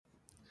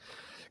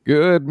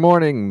Good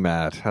morning,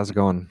 Matt. How's it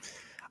going?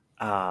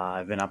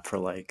 I've been up for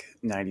like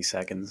 90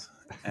 seconds,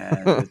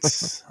 and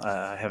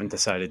I haven't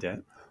decided yet.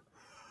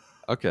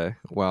 Okay,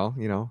 well,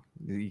 you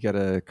got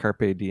a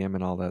carpe diem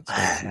and all that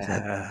stuff. Seems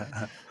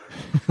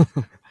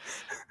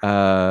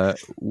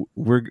like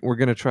we're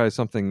gonna try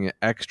something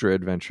extra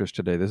adventurous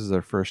today. This is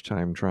our first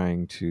time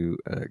trying to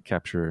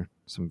capture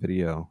some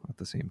video at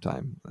the same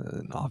time.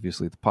 And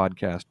obviously, the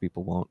podcast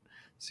people won't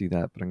see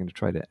that, but I'm gonna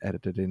try to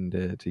edit it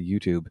into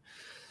YouTube.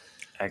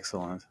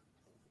 Excellent.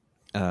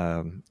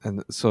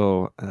 And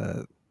so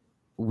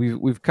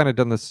we've kind of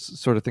done this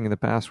sort of thing in the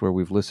past where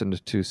we've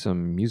listened to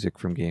some music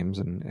from games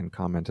and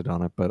commented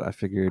on it, but I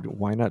figured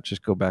why not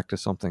just go back to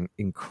something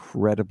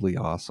incredibly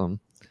awesome,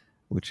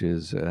 which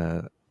is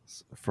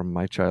from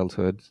my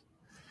childhood,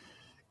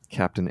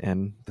 Captain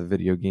N, the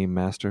video game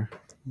master.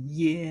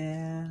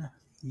 Yeah,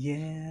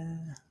 yeah.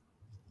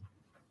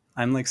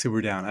 I'm like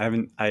super down.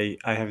 I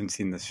haven't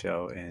seen this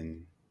show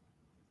in.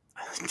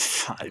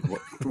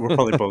 We're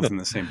probably both in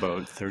the same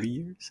boat. 30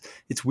 years.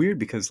 It's weird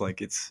because I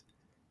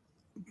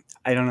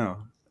don't know.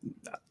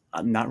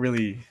 I'm not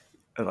really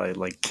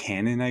like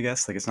canon. I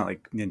guess like it's not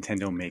like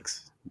Nintendo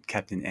makes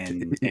Captain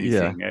N Yeah,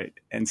 anything, right?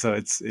 And so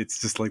it's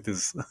just like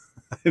this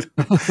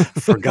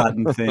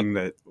forgotten thing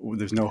that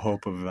there's no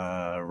hope of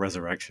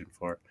resurrection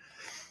for.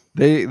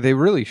 they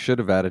really should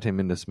have added him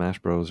into Smash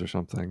Bros or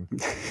something.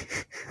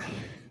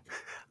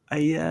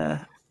 I uh,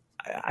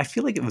 I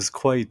feel like it was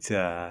quite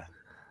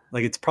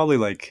like it's probably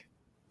like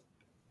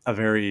a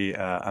very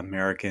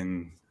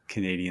American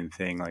Canadian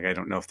thing. Like I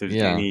don't know if there's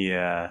Yeah, any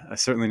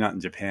certainly not in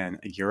Japan,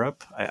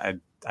 Europe.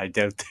 I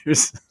doubt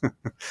there's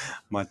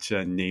much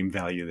name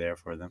value there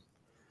for them.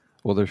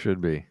 well, there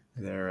should be.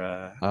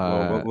 They're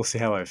well, Uh, we'll see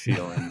how I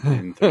feel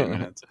in 30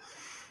 minutes.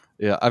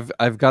 yeah,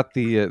 I've got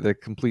the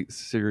complete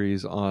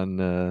series on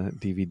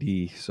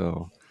DVD.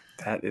 So,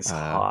 That is uh,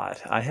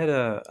 hot. I had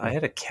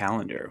a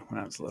calendar when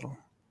I was little,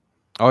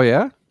 oh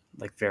yeah,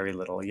 like very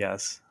little.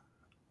 Yes,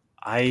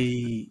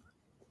 I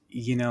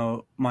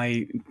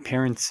my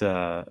parents'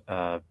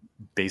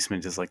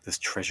 basement is like this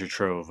treasure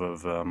trove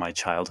of my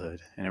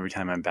childhood, and every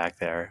time I'm back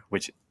there,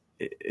 which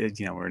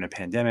we're in a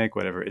pandemic,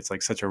 whatever, it's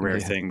like such a rare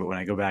yeah. thing. But when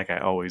I go back, I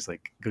always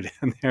like go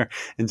down there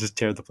and just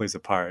tear the place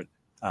apart,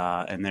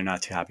 and they're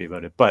not too happy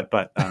about it. But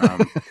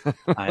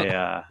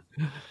I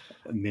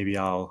maybe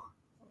I'll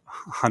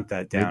hunt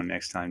that maybe down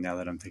next time. Now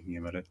that I'm thinking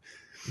about it,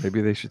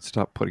 maybe they should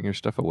stop putting your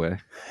stuff away.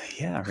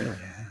 yeah, really,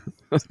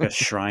 it's like a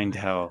shrine to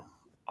how It's,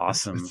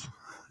 awesome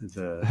it's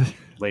the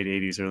late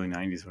 '80s, early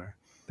 '90s were.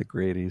 the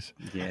Grady's.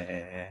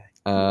 Yeah,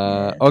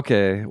 yeah.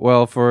 Okay,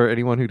 well, for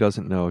anyone who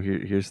doesn't know,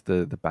 here's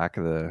the back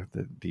of the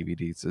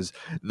DVD. It says,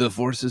 "The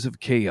forces of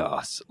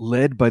chaos,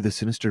 led by the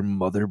sinister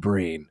Mother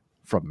Brain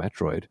from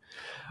Metroid,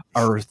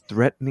 are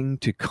threatening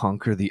to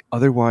conquer the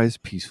otherwise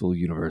peaceful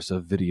universe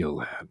of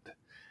Videoland.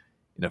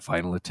 In a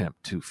final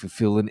attempt to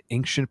fulfill an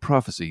ancient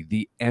prophecy,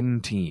 the N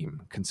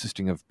Team,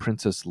 consisting of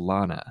Princess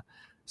Lana,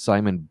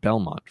 Simon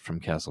Belmont from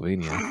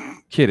Castlevania,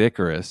 Kid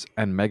Icarus,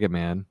 and Mega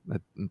Man,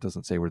 that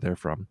doesn't say where they're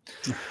from,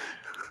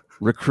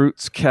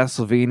 recruits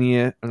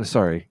California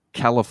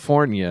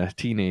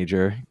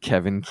teenager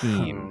Kevin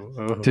Keene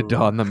Oh, to oh.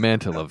 don the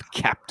mantle of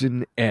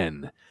Captain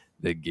N,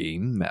 the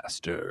Game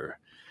Master.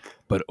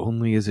 But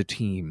only as a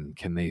team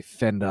can they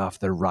fend off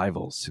their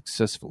rivals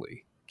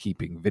successfully,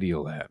 keeping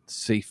Videoland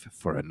safe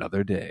for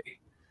another day."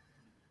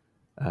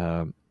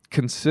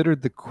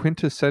 Considered the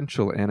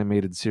quintessential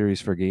animated series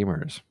for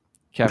gamers,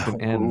 Captain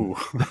N, Ooh.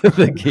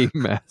 the Game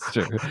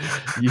Master,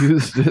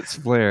 used its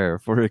flair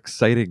for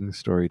exciting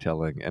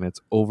storytelling and its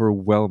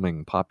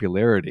overwhelming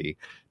popularity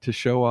to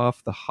show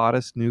off the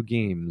hottest new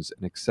games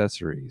and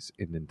accessories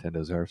in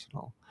Nintendo's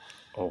arsenal.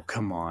 Oh,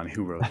 come on.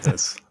 Who wrote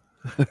this?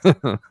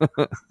 The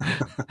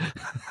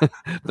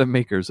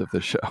makers of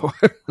the show.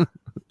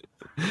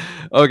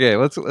 Okay,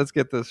 let's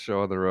get this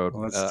show on the road.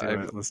 Let's do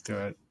it. Let's do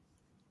it.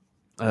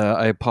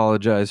 I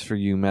apologize for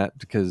you, Matt,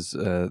 because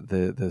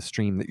the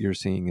stream that you're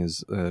seeing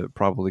is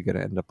probably going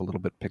to end up a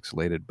little bit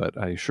pixelated. But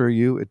I assure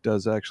you, it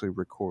does actually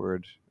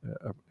record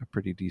a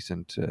pretty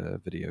decent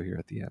video here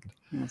at the end.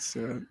 Let's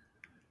do it.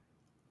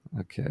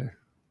 Okay,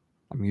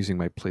 I'm using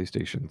my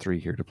PlayStation 3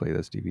 here to play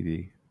this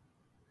DVD.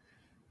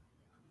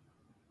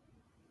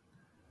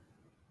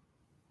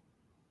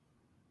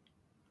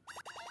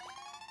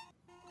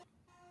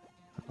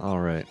 All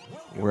right,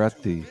 we're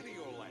at the.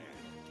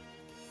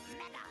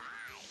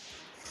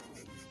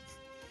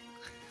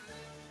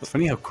 It's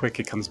funny how quick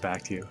it comes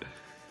back to you.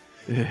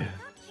 Yeah.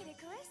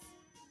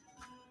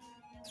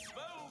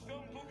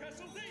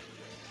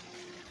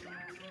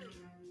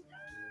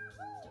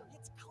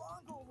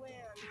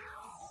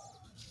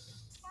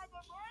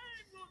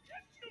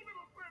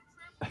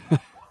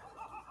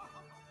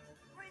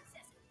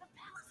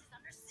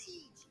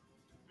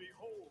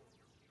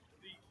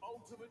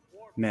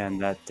 Man,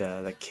 that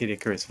Kid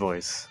Icarus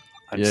voice,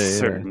 I'm Yeah.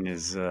 certain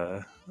is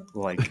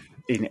like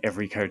in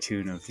every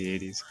cartoon of the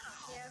 '80s.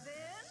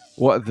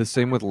 What the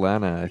same with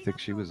Lana? I think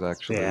she was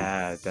actually.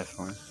 Yeah,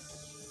 definitely.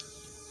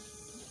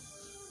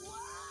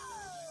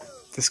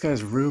 This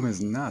guy's room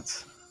is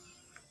nuts.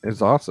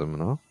 It's awesome,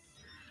 no?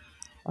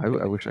 I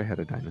wish I had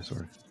a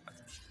dinosaur.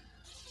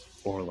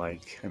 Or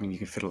like, I mean, you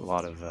could fit a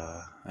lot of,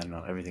 I don't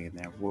know, everything in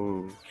there.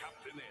 Whoa.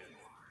 Captain N,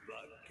 the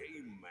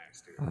Game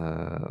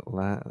Master.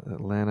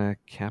 Lana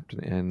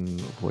Captain N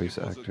voice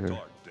It was a actor.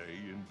 dark day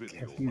in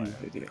Captain in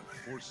Videoland. video.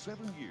 For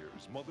 7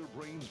 years, Mother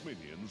Brain's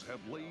minions have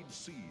laid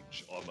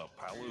siege on the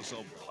Palace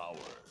of Power.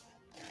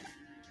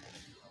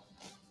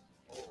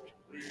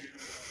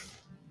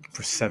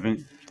 For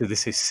 7, did they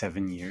say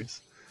 7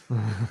 years?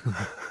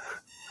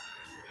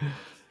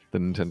 The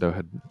Nintendo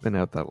had been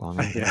out that long.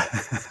 I think. Yeah.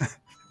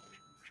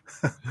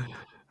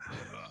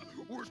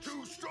 We're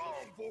too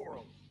strong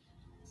for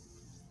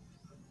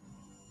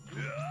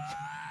them.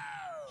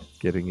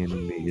 Getting in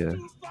the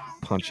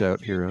Punch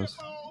Out heroes.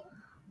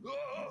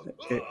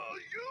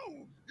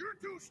 You're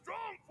too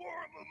strong for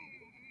them,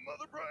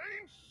 Mother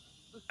Brain.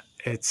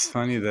 It's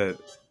funny that,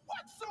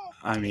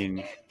 I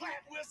mean,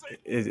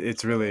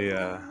 it's really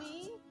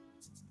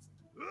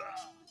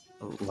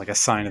like a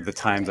sign of the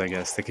times, I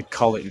guess. They could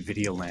call it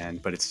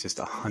Videoland, but it's just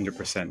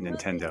 100%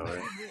 Nintendo,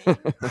 right?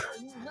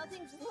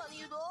 Nothing's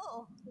funny at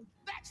all.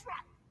 That's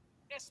right.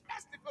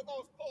 Especially for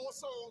those poor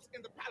souls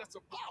in the Palace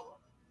of Power.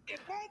 It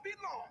won't be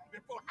long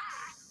before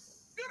I,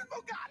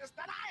 beautiful goddess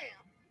that I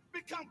am,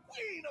 become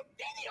queen of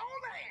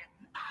Videoland.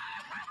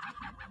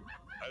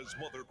 As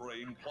Mother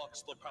Brain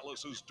plots the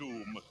palace's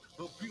doom,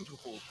 the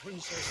beautiful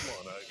Princess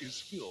Lana is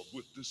filled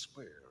with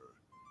despair.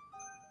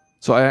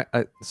 So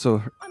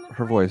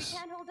her voice.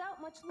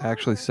 I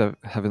actually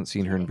haven't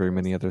seen her in very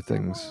many other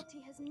things.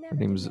 Her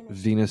name's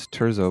Venus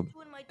Terzo,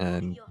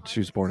 and she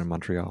was born in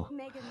Montreal.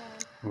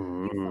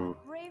 Ooh.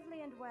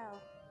 Bravely and well.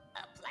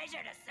 A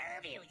pleasure to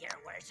serve you, Your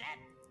Worship.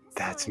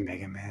 That's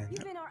Mega Man.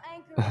 You've been our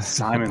anchor.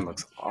 Simon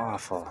looks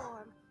awful.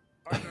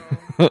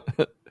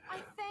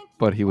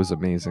 But he was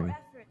amazing.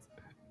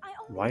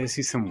 Why is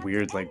he some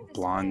weird, like,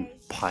 blonde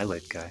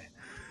pilot guy?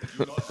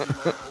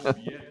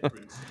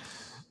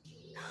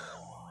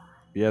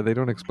 Yeah, they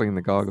don't explain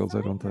the goggles,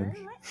 I don't think.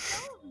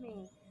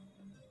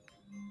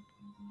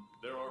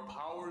 There are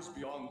powers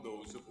beyond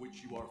those of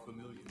which you are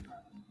familiar.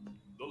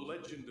 The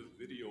legend of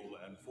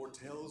Videoland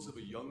foretells of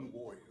a young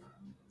warrior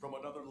from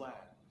another land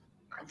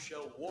who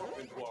shall warp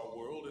into our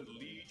world and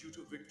lead you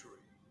to victory.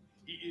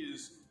 He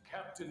is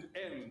Captain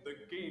N, the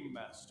Game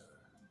Master.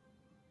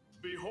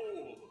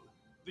 Behold,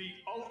 the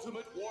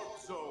ultimate warp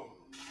zone.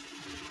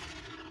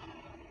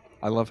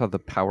 I love how the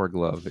Power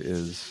Glove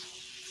is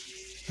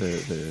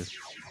the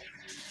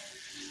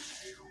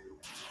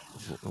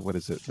what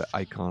is it? The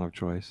icon of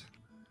choice.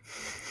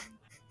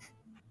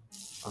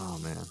 Oh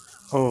man.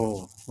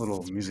 Oh,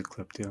 little music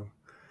clip too.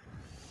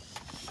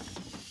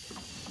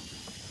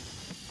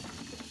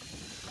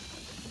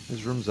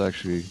 His room's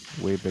actually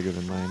way bigger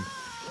than mine.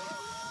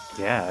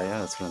 Yeah,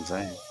 that's what I'm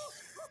saying.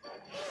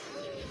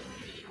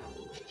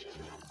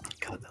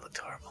 God, that looked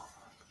horrible.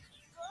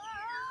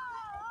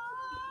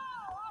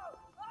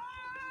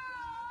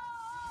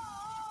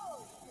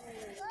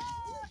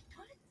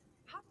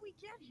 How'd we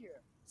get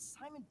here?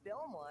 Simon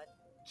Belmont,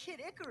 Kid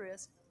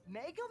Icarus,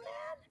 Mega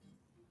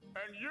Man?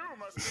 And you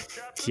must be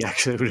Captain. He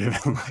actually would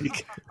have been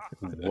like,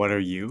 what are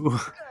you? You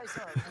guys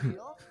aren't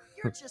real.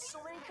 You're just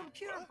so many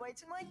computer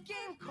bytes in my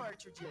game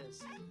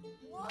cartridges.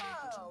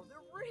 Wow, they're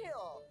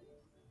real.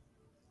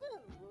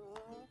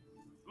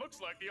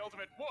 Looks like the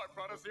ultimate warp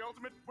brought us the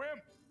ultimate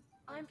wimp.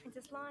 I'm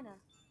Princess Lana.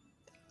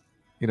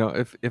 You know,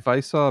 if I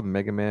saw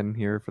Mega Man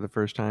here for the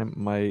first time,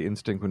 my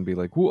instinct would be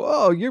like,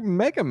 "Whoa, you're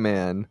Mega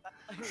Man!"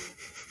 I'm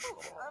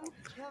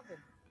Kevin.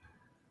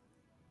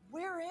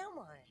 Where am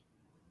I?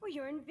 Well,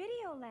 you're in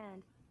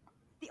Videoland.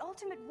 The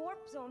ultimate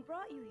warp zone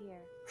brought you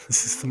here.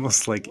 This is the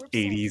most like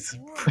 80s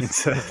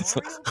princess.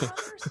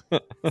 Something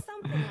like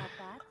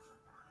that.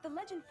 The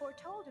legend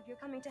foretold of your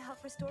coming to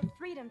help restore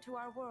freedom to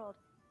our world.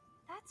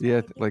 That's why Yeah,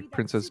 they gave you like that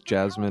Princess super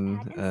Jasmine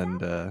power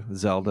pad and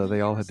Zelda,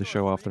 they all had to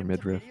show off their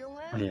midriff.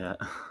 Yeah,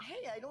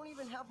 Hey, I don't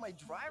even have my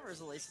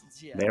driver's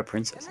license yet. they are And this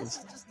princesses.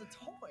 is just a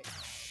toy.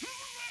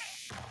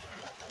 This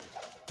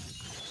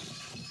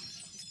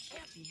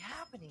can't be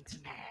happening to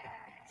me.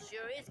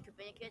 Sure is,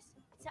 Copernicus.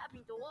 It's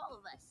happening to all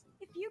of us.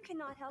 If you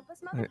cannot help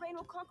us, Mother Brain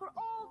will conquer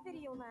all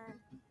Videoland,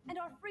 and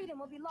our freedom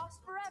will be lost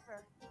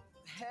forever.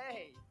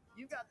 Hey,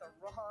 you got the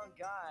wrong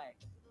guy.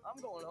 I'm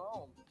going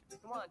home.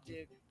 Come on,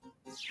 dude.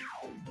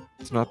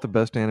 It's not the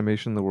best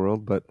animation in the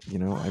world, but you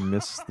know, I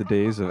miss the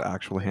days of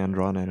actual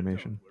hand-drawn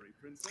animation.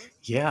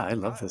 Yeah, I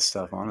love this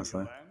stuff,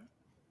 honestly.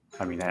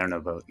 I mean, I don't know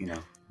about,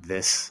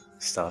 this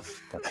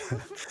stuff, but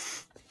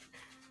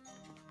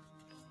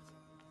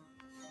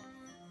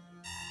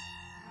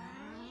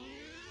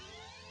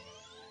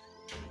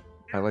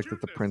I like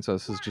that the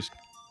princess is just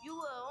You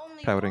were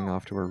only pouting one.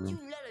 off to her You room.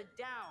 let her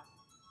down.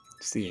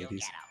 it's the You 80s.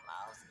 get a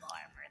low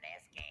score for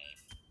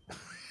this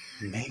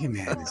game. Mega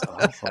Man is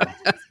awful.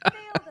 Prejudice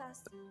failed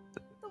us.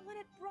 But when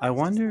it brought I us, just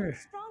wonder- weren't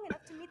strong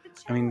enough to meet the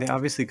I mean, they challenge.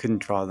 obviously couldn't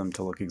draw them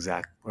to look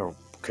exact, or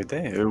could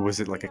they? Or was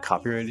it like a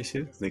copyright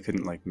issue? They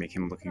couldn't like make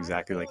him look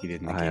exactly like he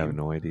did in the I have game.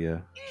 no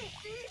idea.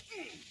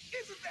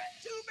 Isn't that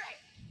too bad?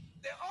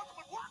 The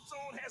ultimate warp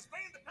zone has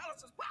gained the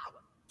palace's power,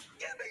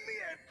 giving me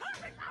a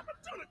perfect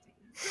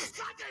opportunity to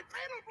strike a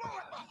fatal blow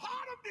at the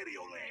heart of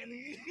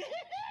Videoland.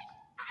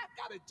 I've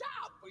got a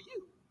job for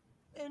you.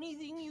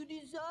 Anything you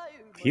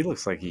desire. He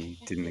looks like he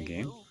did in the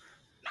game.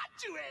 Not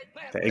you,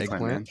 Eggplant. The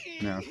Eggplant Man.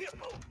 King No.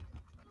 Hippo.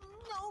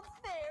 No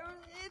fair.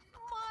 It's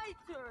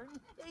my turn.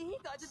 He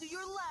got to do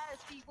your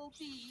last evil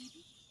deed.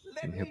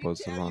 Let And me hippo's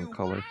the tell wrong you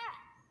color. why.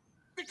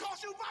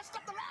 Because you botched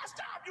up the last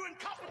job, you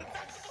incompetent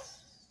vegetable.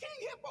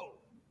 King Hippo,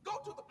 go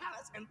to the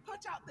palace and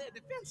punch out their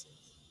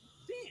defenses.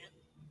 Then,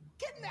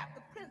 kidnap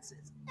the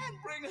princess and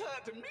bring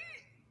her to me.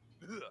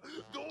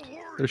 Don't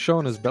worry. They're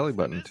showing his belly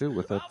button too,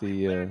 without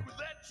the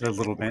The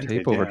little band tape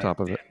tape, over yeah. top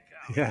of it.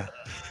 Yeah.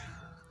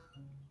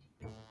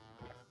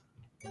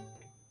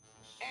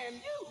 And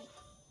you,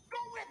 go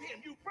with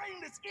him, you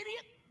brainless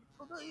idiot.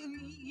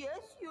 Yes,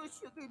 your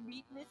sugar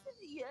meat, missus.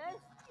 Yes,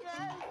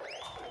 yes.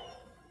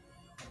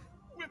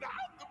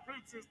 Without the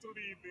princess to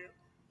lead them,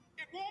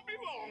 it won't be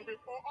long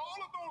before all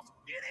of those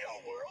video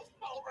worlds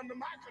fall under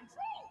my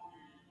control.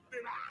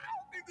 Then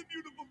I'll be the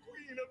beautiful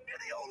queen of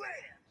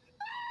Videoland.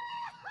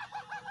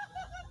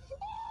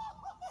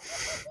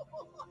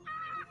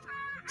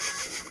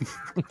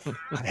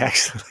 I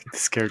actually like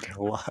this character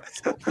a lot.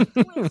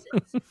 Princess,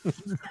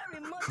 she's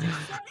very much a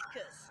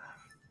circus.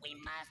 We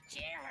must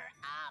cheer her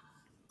up.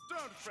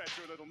 Don't fret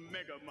your little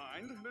mega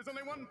mind. There's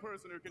only one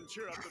person who can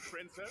cheer up the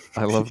princess.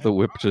 I love the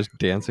whip just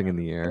dancing in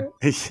the air.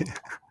 Let's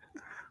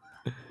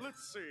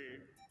see.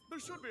 There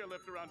should be a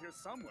lift around here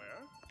somewhere.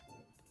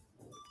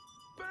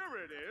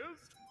 There it is.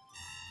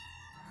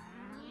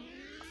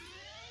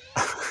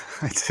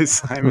 I'd say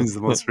Simon's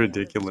the most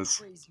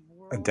ridiculous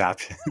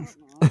adaptation.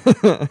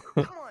 Come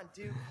on,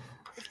 dude.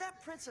 If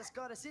that princess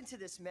got us into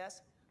this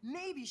mess,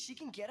 maybe she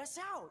can get us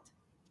out.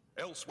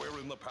 Elsewhere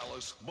in the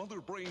palace,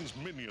 Mother Brain's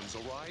minions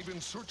arrive in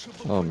search of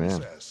the Oh, man.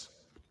 princess.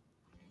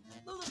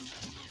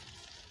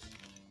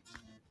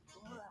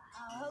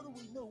 How do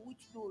we know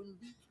which door leads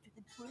to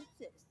the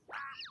princess?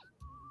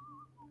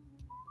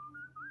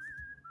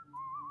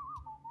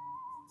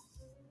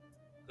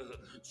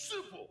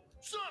 Simple.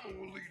 Simon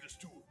will lead us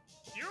to it.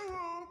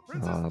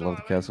 Princess I love the Darling,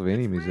 Castlevania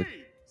it's music.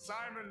 me,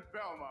 Simon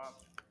Belmont.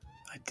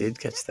 I did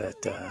catch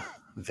that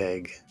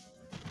vague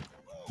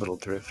little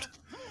drift.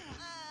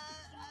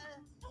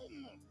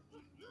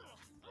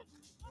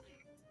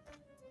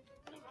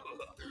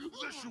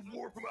 This should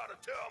warp him out of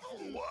town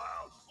for a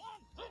while.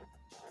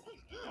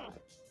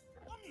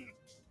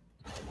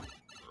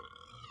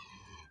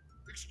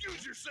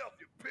 Excuse yourself,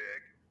 you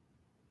pig.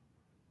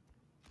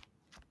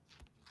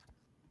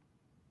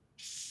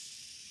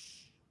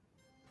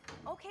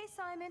 Okay,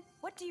 Simon,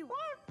 what do you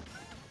want?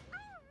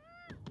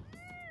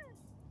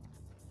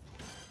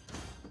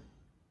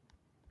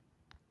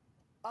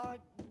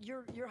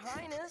 Your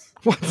Highness,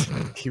 What?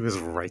 He was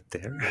right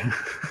there.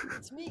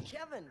 it's me,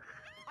 Kevin.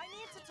 I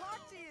need to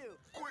talk to you.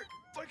 Quick,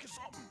 think of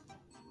something.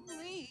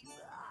 Me?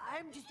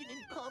 I'm just an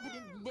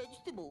incompetent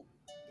vegetable.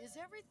 Is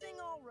everything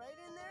all right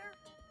in there?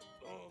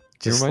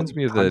 It reminds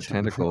me of the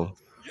tentacle.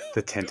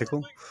 The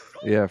tentacle?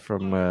 Yeah,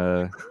 from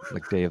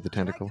like Day of the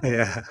Tentacle.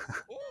 Yeah.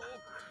 Oh,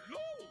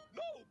 no,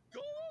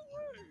 go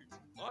away.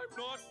 I'm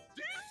not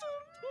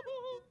decent.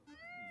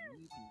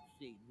 You can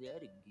say that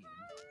again.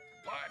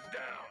 Pipe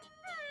down.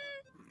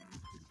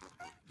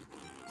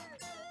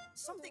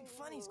 Something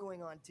funny's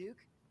going on, Duke.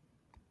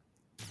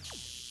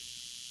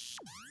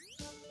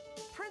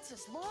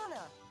 Princess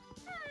Lana!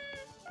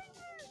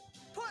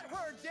 Put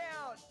her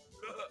down!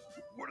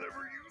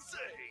 Whatever you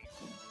say.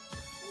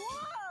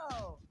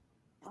 Whoa!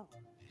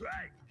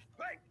 Hey,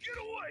 get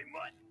away,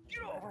 mutt.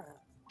 Get off.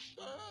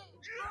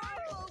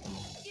 Oh,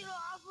 get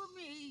off of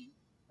me!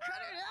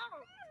 Cut it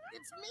out!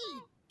 It's me,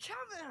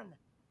 Kevin!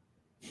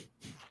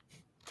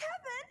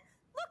 Kevin,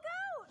 look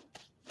out!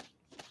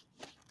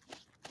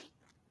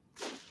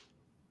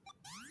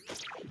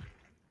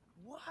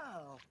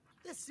 Wow,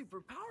 this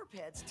super power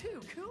pad's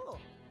too cool.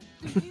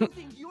 If you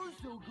think you're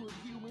so good,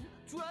 human,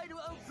 try to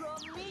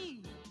outrun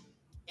me.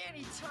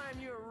 Anytime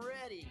you're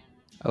ready.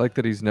 I like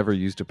that he's never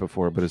used it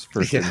before, but his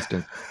first Yeah.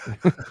 instinct.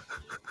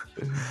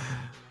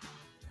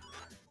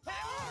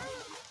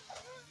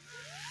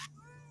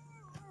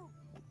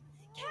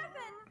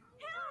 Kevin,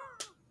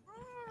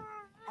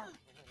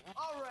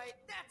 All right,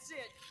 that's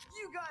it.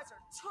 You guys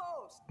are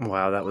toast.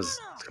 Wow, that was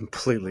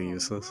completely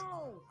useless.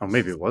 Oh,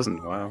 maybe it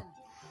wasn't. Wow.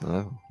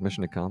 Oh,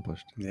 mission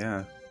accomplished.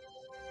 Yeah.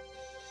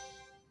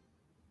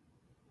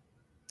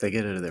 They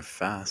get out of there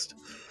fast.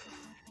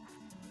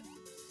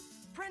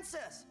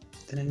 Princess,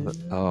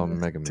 Oh,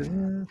 Mega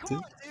Man. come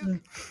on,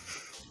 Duke.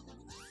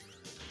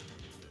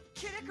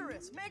 Kid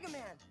Icarus, Mega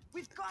Man,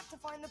 we've got to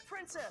find the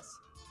princess.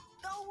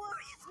 Don't worry,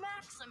 it's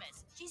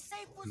Maximus. She's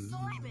safe with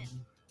Simon.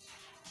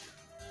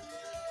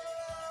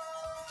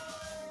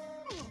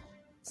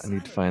 I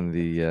need to find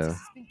the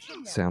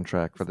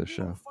soundtrack for this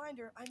show.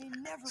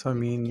 So, I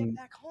mean,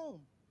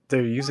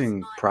 they're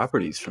using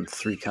properties from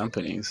 3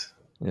 companies,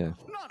 Yeah.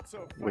 Not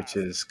so fast. which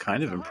is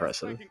kind of The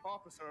impressive. highest-ranking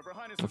officer of Her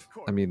Highness's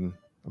court. I mean,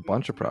 a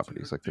bunch of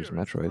properties. Like there's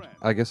Metroid.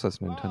 I guess that's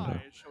Nintendo.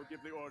 I shall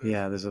give the orders.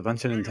 Yeah, there's a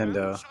bunch of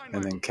Nintendo,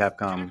 and then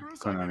Capcom,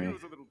 Konami.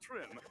 A little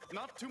trim.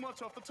 Not too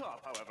much off the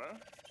top, however.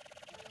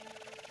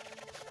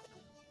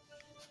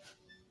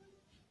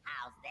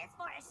 How's this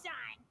for a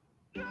sign?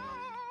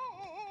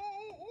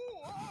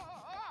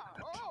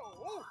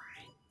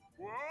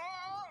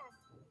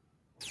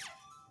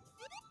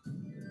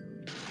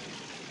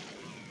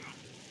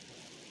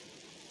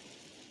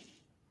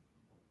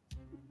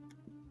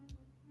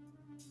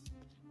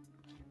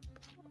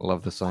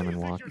 Love the Simon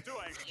walk.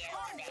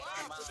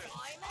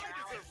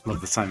 Love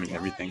the Simon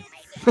everything.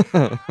 Hit the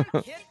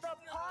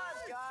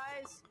pause,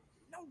 guys!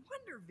 No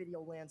wonder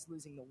Videoland's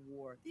losing the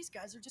war. These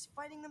guys are just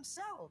fighting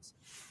themselves.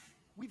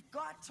 We've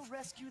got to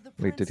rescue the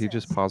princess. Wait, did he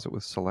just pause it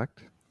with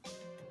select?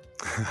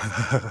 Give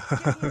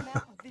me a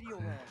map of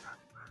Videoland.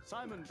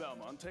 Simon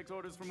Belmont takes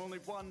orders from only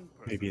one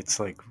person. Maybe it's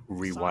like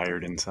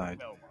rewired inside.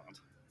 Belmont.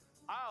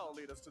 I'll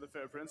lead us to the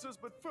fair princess,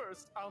 but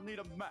first I'll need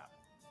a map.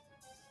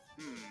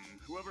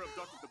 Whoever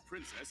abducted the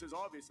princess is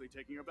obviously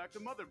taking her back to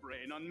Mother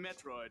Brain on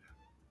Metroid.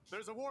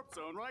 There's a warp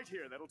zone right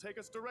here that'll take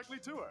us directly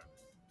to her.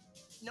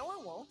 No, I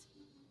won't.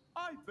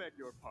 I beg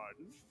your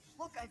pardon.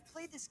 Look, I've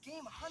played this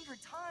game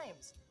 100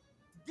 times.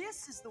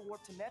 This is the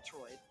warp to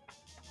Metroid.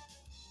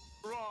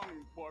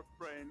 Wrong, Warp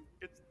Brain.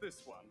 It's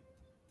this one.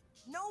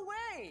 No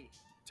way!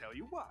 Tell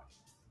you what,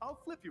 I'll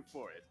flip you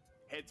for it.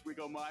 Heads we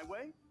go my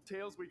way,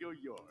 tails we go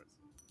yours.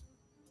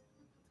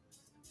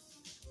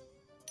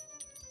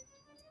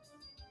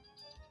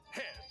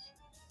 Head.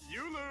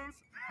 You lose.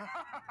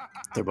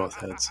 They're both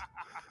heads.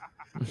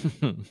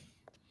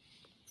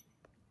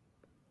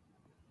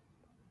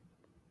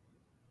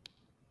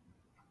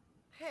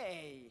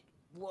 Hey,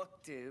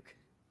 look, Duke.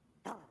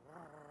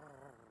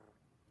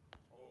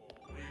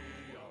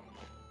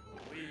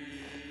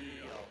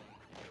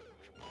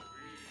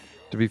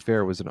 To be fair,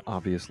 it was an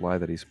obvious lie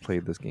that he's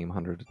played this game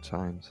hundreds of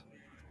times.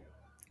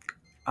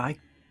 I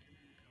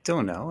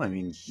don't know. I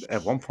mean,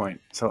 at one point,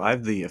 so I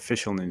have the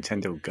official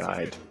Nintendo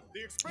guide,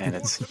 and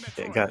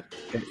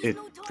it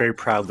very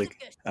proudly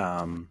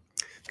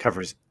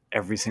covers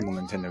every single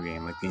Nintendo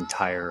game, like the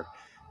entire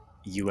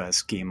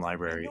U.S. game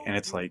library, and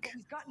it's like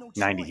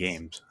 90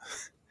 games.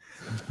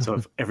 So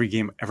if every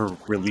game ever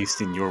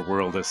released in your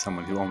world as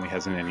someone who only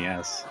has an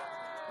NES,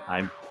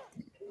 I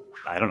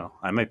don't know.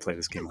 I might play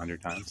this game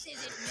 100 times.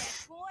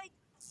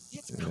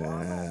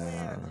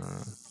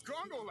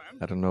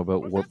 I don't know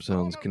about warp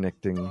zones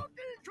connecting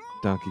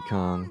Donkey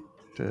Kong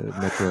to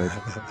Metroid.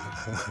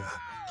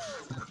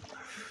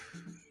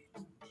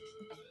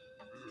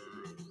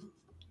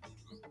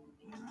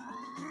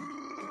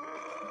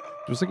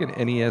 It was like an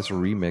NES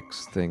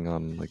remix thing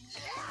on like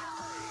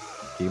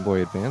Game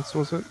Boy Advance,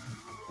 was it?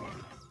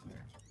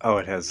 Oh,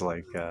 it has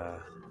like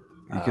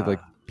You could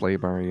like play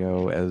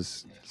Mario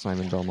as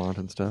Simon Belmont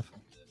and stuff.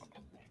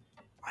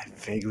 I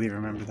vaguely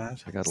remember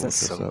that. I gotta Is look that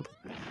this soap? up.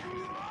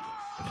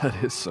 That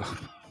is so.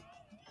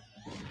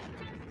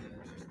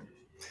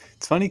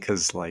 It's funny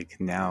because like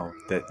now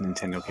that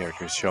Nintendo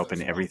characters show up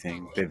in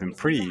everything,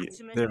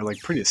 they're like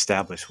pretty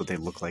established what they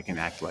look like and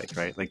act like,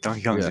 right? Like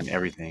Donkey Kong's in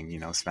everything, you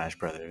know, Smash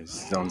Brothers,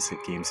 Zone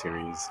game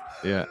series,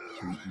 Yeah.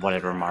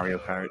 whatever, Mario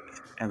Kart.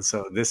 And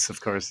so this,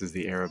 of course, is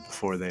the era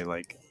before they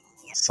like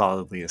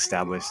solidly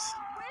established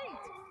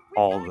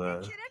all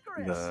the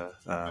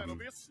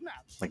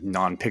like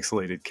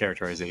non-pixelated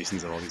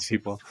characterizations of all these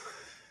people.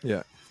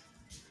 Yeah.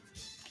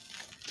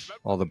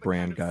 All the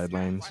brand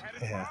guidelines.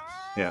 Yeah.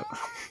 Yeah.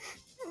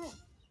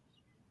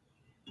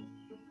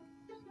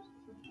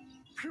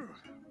 Phew.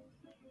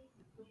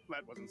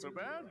 That wasn't so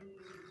bad.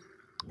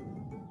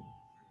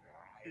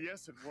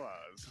 Yes, it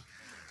was.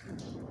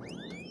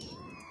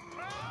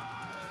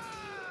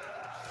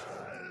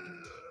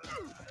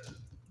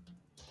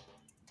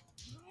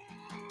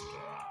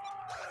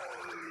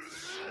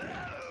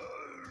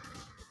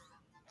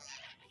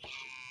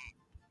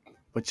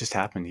 What just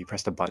happened? He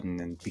pressed a button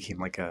and became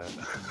like a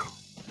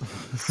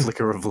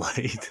flicker of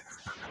light.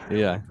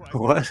 Yeah.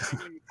 What?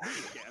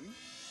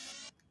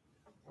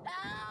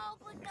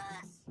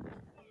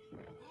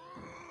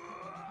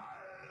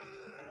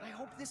 I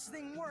hope this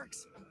thing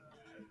works.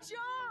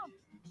 Jump!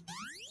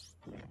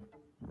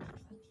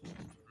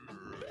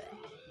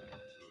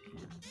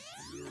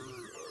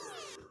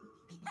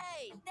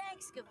 Hey,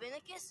 thanks,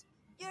 Kavinicus.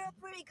 You're a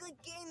pretty good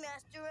game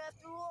master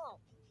after all.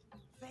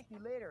 Thank me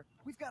later.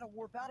 We've got to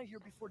warp out of here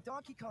before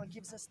Donkey Kong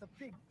gives us the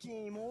big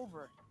game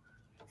over.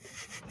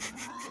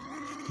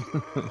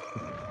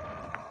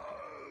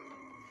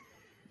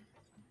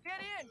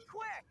 Get in,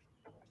 quick!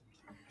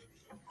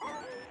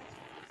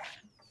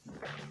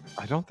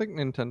 I don't think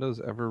Nintendo's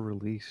ever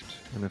released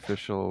an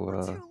official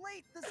Too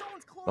late. The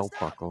zone's closed belt up.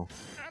 buckle.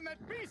 And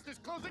that beast is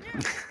closing in.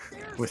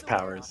 There's With no way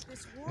powers. out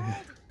this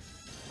world.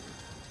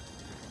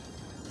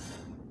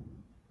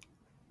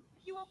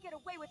 You won't get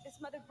away with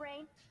this, Mother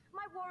Brain.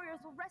 My warriors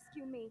will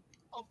rescue me.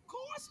 Of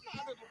course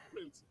not, little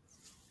princess.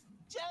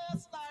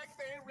 Just like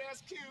they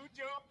rescued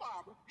your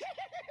father.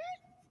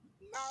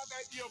 Now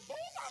that you're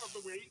both out of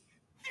the way,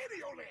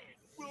 Videoland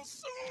will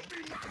soon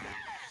be mine.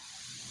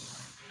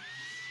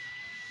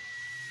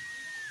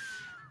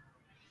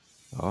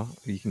 Oh,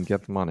 you can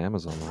get them on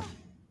Amazon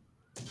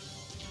though.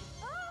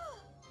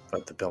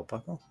 But the belt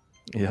buckle?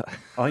 Yeah.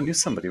 Oh, I knew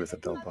somebody with a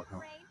belt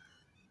buckle.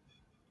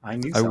 I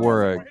knew I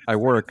wore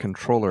something. a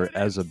controller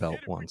as a belt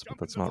once, but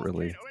that's not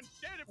really.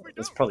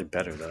 That's probably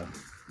better though.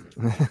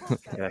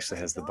 It actually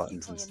has the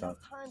buttons and stuff.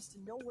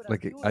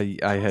 Like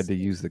I had to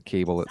use the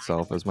cable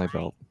itself as my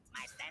belt.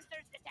 My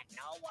sensors detect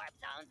no warp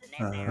zones in this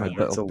My area.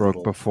 That's belt a broke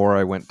little. before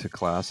I went to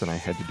class, and I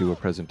had to do a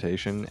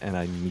presentation, and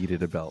I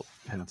needed a belt,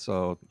 and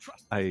so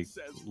I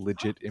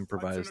legit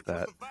improvised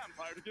that.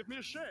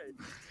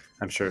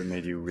 I'm sure it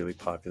made you really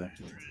popular.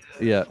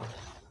 Yeah,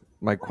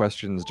 my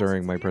questions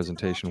during my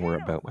presentation were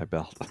about my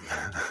belt.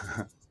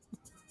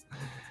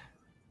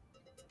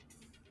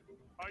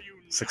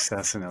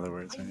 Success, in other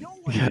words. Right? You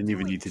Yeah. didn't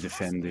even need to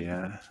defend the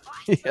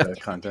Yeah.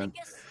 content.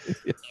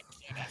 If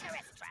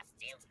Idioterus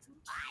trusts you,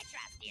 I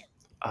trust you.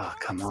 Oh,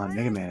 come on.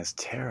 Mega Man is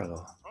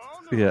terrible.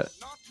 Yeah.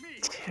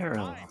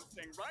 Terrible.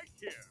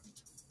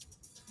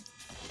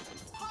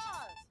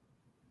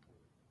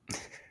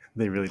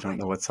 They really don't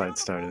know what side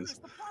start is.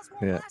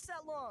 Yeah.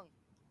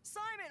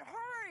 Simon,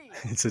 hurry!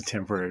 It's a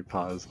temporary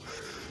pause.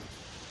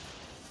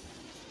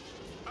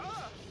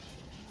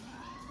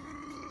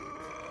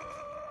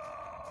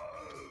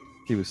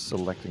 He was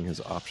selecting his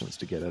options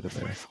to get out of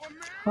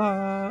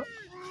there.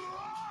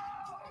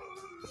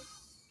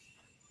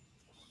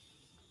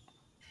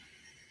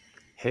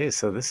 Hey,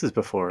 so this is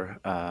before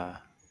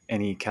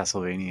any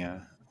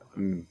Castlevania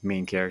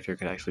main character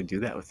could actually do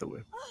that with the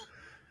whip.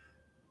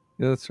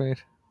 Yeah, that's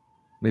right.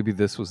 Maybe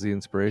this was the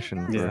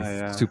inspiration for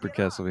Yeah. Super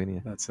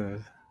Castlevania. That's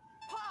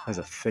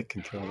a thick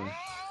controller.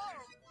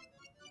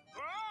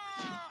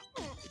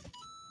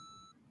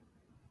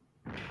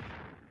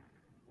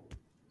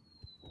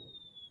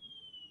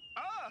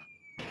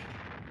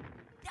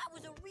 That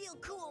was a real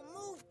cool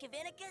move,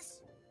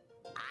 Kavinicus.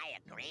 I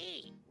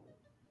agree.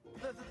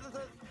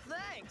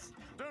 Thanks.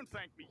 Don't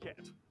thank me yet.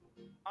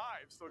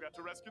 I've still got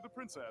to rescue the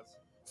princess.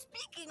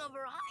 Speaking of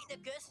her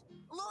Heinecus,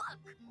 look!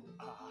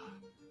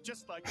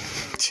 Just like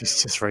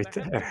She's just right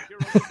there.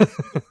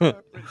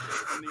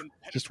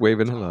 Just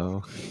waving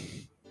hello.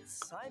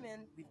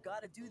 Simon, we've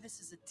got to do this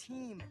as a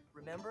team,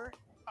 remember?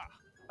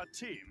 A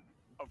team,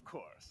 of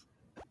course.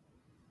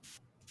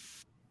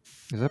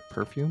 Is that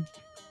perfume?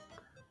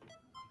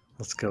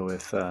 Let's go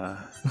with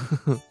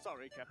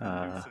Sorry, Captain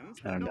Nuisance,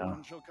 I but don't no know.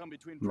 one shall come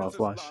between Princess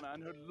Mouthwash. Lana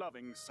and her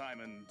loving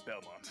Simon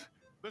Belmont.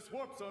 This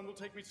warp zone will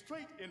take me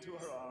straight into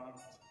her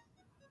arms.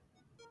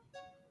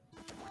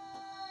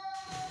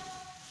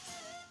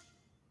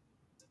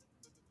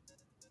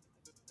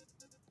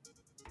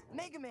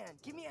 Mega Man,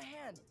 give me a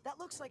hand. That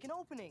looks like an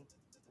opening.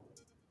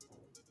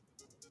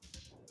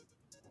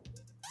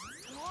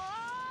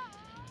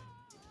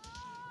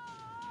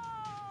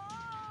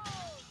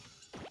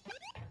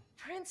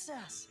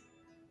 Princess!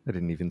 I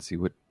didn't even see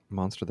what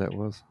monster that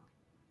was.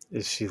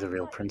 Is she the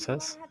real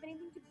princess? Have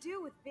anything to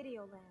do with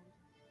Videoland.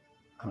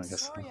 Oh, I I'm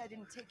guess so. sorry I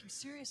didn't take you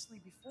seriously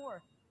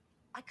before.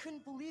 I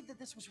couldn't believe that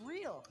this was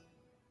real.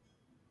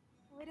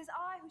 Well, it is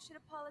I who should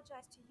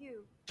apologize to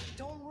you.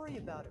 Don't worry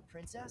about it,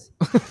 Princess.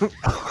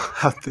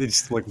 How they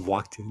just like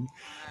walked in.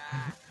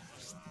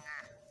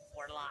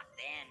 We're locked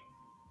in.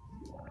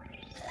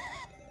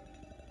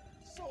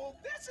 So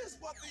this is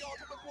what the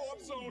Ultimate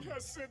Warp Zone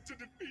has sent to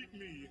defeat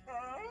me,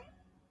 huh?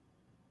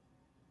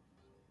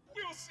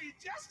 We'll see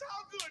just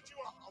how good you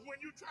are when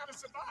you try to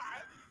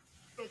survive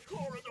the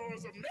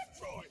corridors of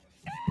Metroid.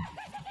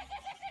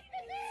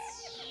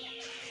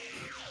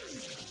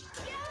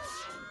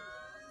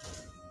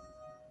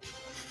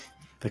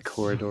 The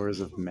corridors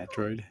of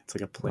Metroid. It's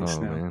like a place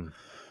Oh now. man.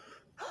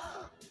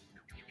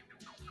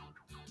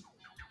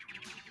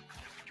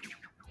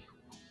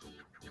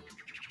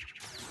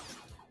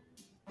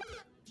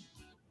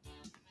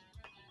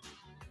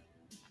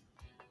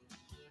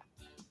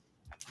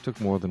 Took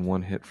more than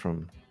one hit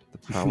from the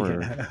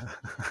power. Yeah.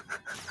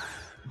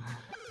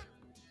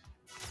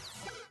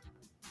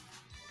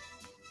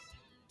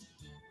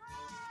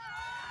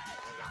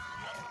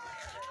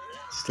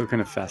 Still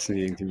kind of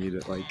fascinating to me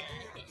that like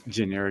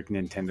generic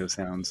Nintendo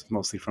sounds,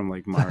 mostly from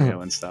like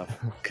Mario and stuff,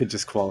 could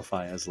just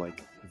qualify as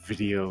like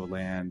video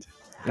land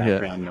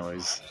background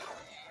noise.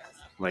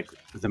 Like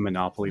the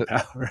monopoly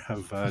power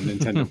of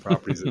Nintendo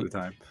properties at the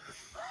time.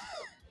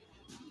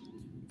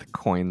 The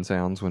coin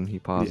sounds when he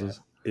pauses.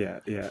 Yeah.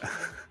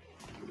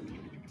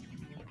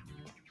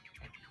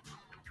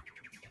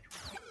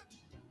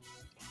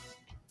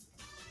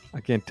 I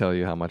can't tell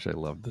you how much I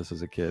loved this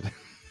as a kid.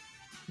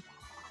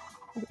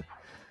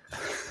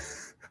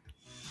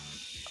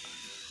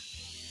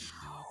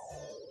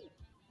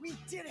 We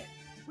did it!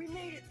 We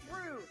made it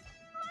through!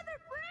 Mother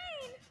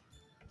Brain!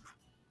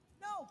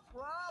 No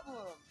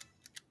problem!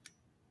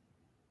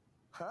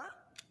 Huh?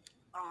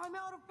 Oh, I'm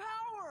out of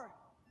power!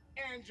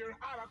 And you're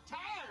out of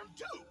time,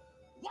 too.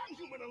 One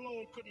human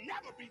alone could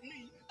never beat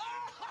me.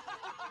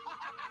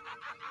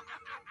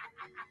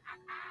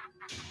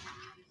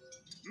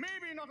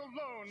 Maybe not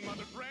alone,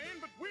 Mother Brain,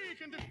 but we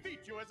can defeat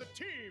you as a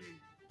team.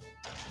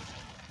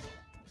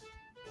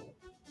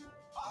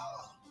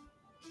 Oh.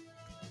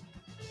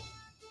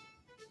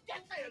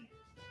 Get in.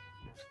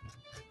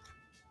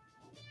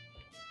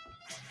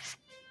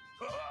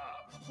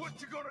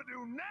 What you gonna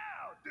do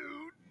now,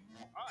 dude?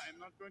 I'm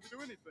not going to do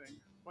anything,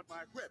 but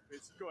my whip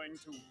is going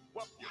to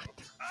whoop you.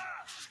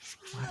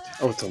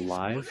 Oh, it's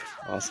alive?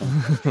 Awesome.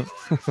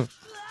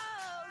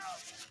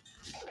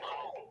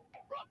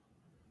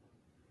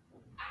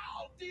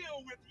 I'll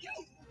deal with you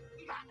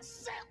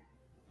myself.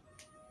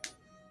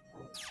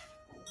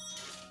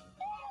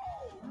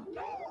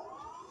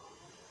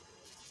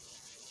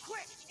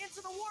 Quick,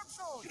 into the warp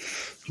zone! What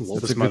It's a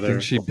was good thing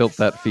Mother? she built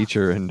that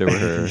feature into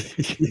her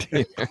Yeah.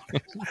 container.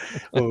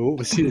 Well, what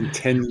was she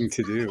intending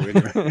to do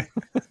anyway?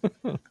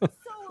 So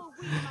will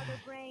we, Mother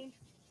Brain.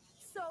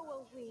 So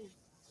will we.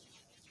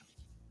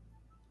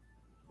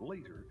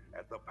 Later,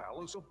 at the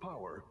Palace of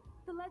Power,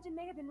 The legend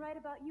may have been right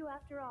about you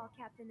after all,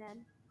 Captain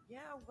N. Yeah,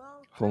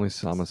 well, If only I was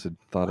just Samus had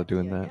thought of lucky,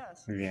 doing I that.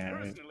 guess. Yeah,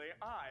 right. Personally,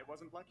 I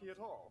wasn't lucky at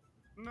all.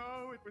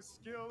 No, it was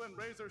skill and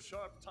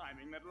razor-sharp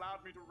timing that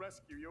allowed me to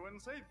rescue you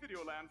and save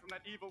Videoland from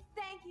that evil...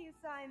 Thank you,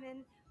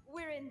 Simon.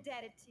 We're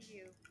indebted to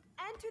you.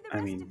 And to the I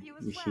rest mean, of you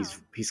as well.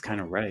 he's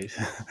kind of right.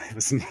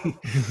 Wasn't he? You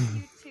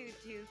too,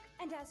 Duke.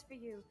 And as for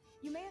you,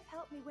 you may have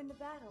helped me win the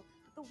battle,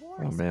 but the war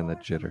Oh is man, far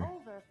that from jitter.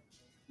 over.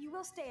 You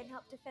will stay and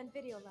help defend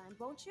Videoland,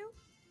 won't you?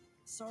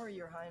 Sorry,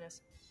 Your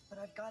Highness, but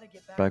I've got to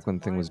get back Back to when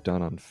thing was Violet.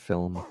 done on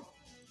film.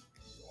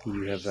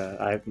 You have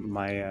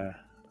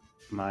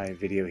my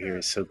video here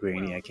is so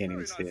grainy I can't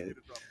even see it.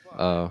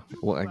 Well,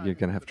 you're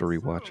gonna have to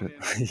rewatch it.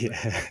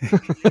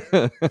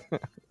 Yeah.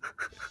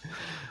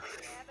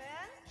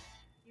 Kevin,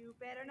 you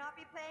better not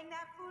be playing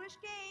that foolish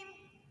game.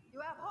 You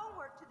have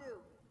homework to do.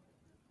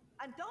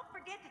 And don't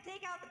forget to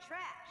take out the trash.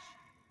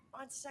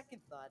 On second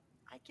thought,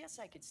 I guess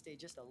I could stay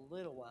just a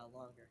little while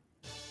longer.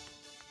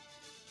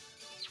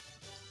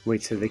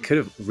 Wait, so they could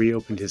have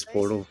reopened his Face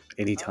portal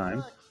it, anytime,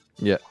 I'm good.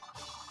 Yeah,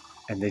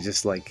 and they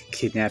just like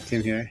kidnapped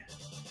him here,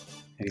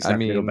 and he's I not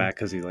gonna go mean, back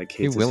because he like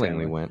he hates his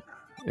willingly family. went.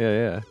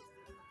 Yeah.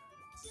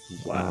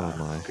 Wow, Oh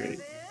my. great.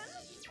 Kevin,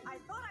 I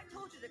thought I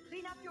told you to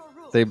clean up your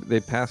room. They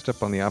passed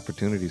up on the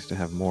opportunities to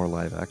have more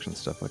live action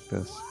stuff like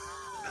this.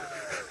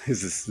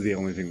 Is this the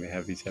only thing they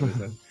have each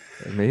episode?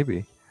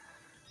 Maybe.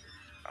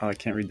 Oh, I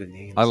can't read the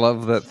names. I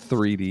love that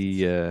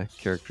 3D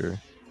character.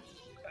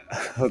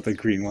 Oh, the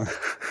green one.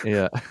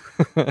 Yeah.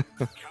 Captain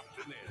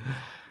N,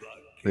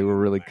 They were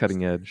really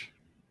cutting edge.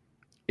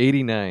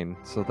 89,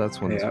 so that's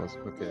when this Yep. was.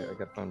 Okay, I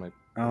gotta find my.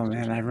 Oh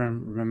man, PlayStation. I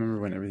remember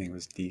when everything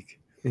was Deke.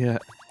 Yeah.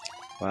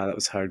 Wow, that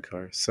was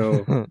hardcore.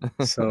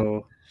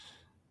 So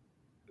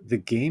the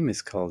game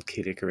is called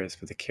Kid Icarus,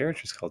 but the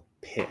character is called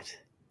Pit.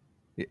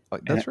 Yeah,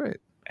 that's right.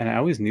 And I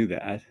always knew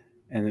that,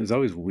 and it was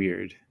always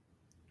weird.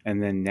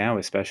 And then now,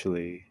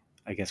 especially,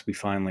 I guess we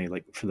finally,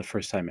 like, for the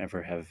first time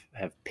ever, have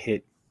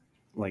Pit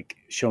like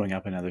showing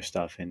up in other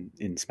stuff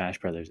in Smash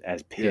Brothers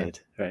as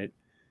Pit, right?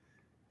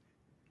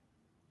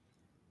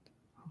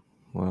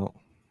 Well,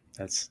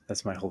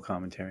 That's my whole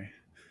commentary.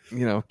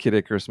 Kid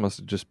Icarus must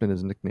have just been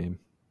his nickname.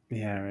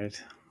 Yeah,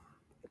 right.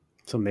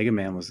 So Mega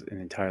Man was an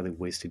entirely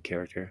wasted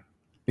character.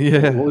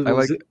 Yeah,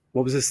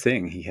 What was his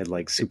thing? He had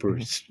like super.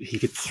 He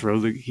could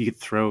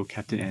throw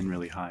Captain N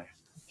really high.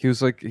 He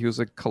was like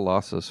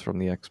Colossus from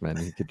the X-Men.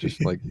 He could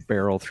just like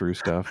barrel through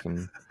stuff,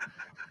 and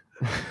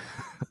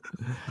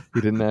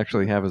he didn't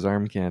actually have his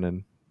arm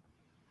cannon.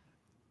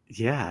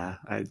 Yeah,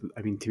 I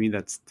mean, to me,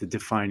 that's the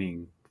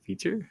defining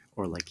feature.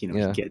 Or like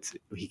Yeah.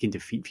 he can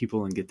defeat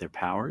people and get their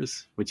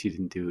powers, which he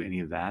didn't do any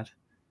of that.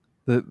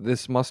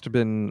 This must have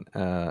been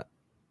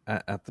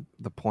at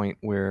the point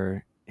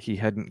where he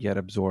hadn't yet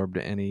absorbed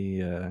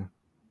any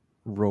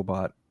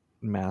robot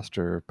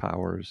master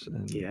powers,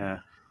 and Yeah,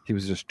 he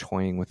was just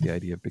toying with the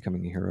idea of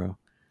becoming a hero.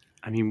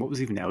 I mean, what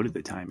was even out at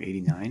the time?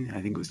 89?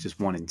 I think it was just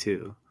 1 and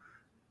 2.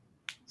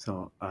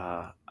 So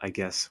I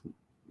guess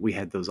we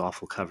had those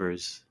awful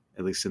covers,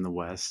 at least in the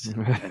West,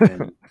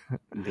 and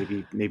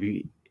then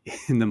maybe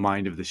in the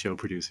mind of the show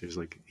producers,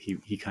 like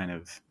he kind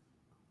of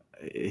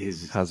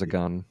has a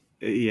gun.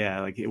 Yeah,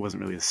 like it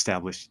wasn't really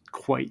established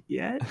quite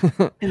yet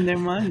in their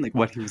mind, like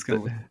what he was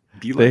going to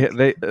be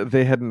like.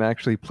 They hadn't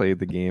actually played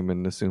the game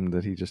and assumed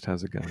that he just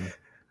has a gun.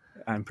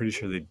 I'm pretty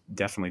sure they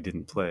definitely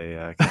didn't play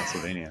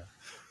Castlevania.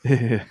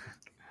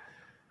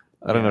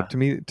 I don't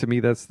know. To me,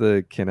 that's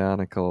the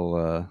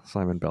canonical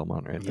Simon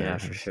Belmont right there.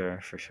 Yeah,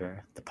 for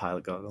sure. The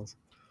pilot goggles.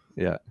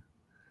 Yeah.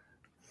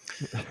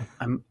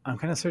 I'm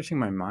kind of searching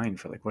my mind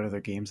for like what other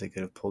games they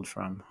could have pulled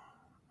from.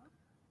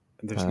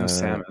 There's no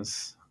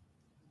Samus.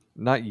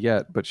 Not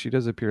yet, but she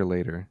does appear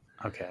later.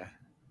 Okay.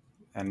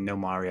 And no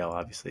Mario,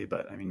 obviously,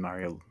 but I mean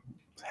Mario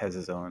has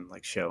his own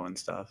like show and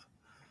stuff.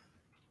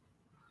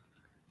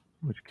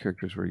 Which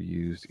characters were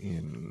used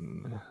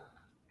in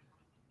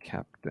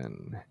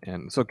Captain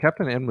N? So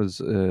Captain N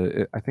was,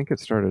 I think it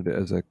started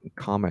as a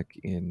comic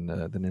in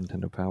the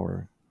Nintendo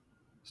Power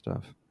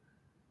stuff.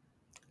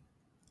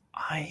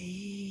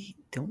 I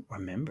don't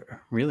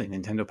remember. Really,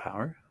 Nintendo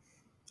Power?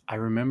 I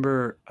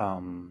remember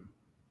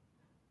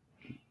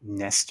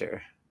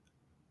Nestor.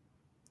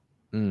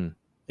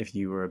 If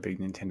you were a big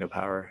Nintendo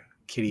Power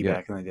kitty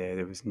back in the day,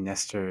 there was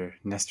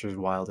Nestor's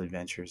Wild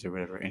Adventures or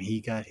whatever, and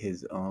he got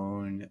his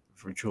own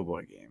Virtual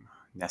Boy game,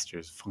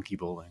 Nestor's Funky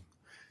Bowling.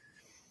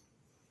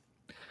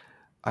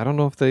 I don't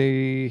know if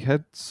they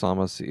had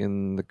Samus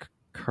in the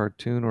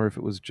cartoon or if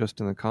it was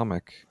just in the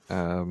comic.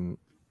 The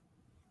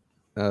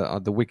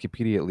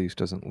Wikipedia at least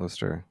doesn't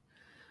list her.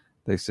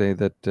 They say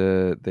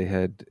that they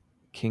had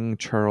King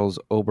Charles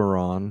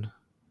Oberon,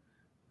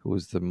 who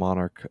was the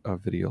monarch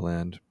of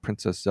Videoland,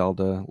 Princess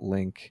Zelda,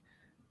 Link,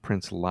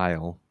 Prince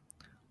Lyle,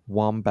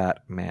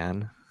 Wombat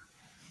Man,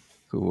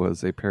 who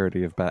was a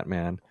parody of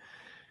Batman.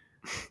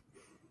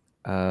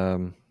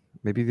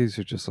 Maybe these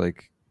are just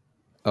like,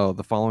 oh,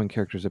 the following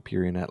characters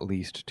appear in at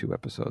least 2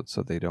 episodes,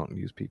 so they don't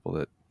use people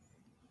that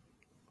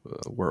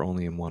were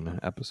only in 1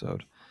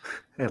 episode.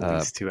 At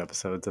least 2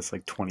 episodes. That's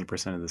like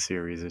 20% of the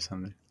series or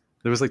something.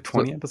 There was like So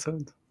 20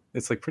 episodes.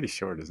 It's like pretty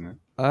short, isn't it?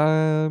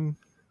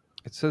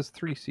 it says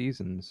 3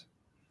 seasons.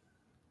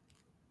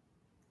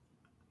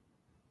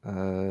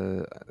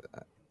 I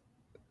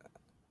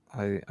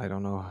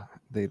don't know.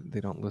 They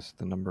don't list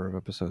the number of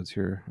episodes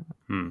here,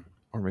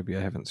 or maybe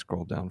I haven't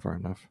scrolled down far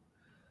enough.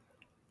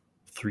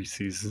 3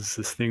 seasons.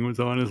 This thing was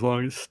on as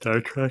long as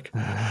Star Trek.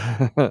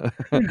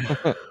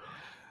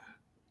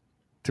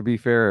 To be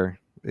fair,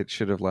 it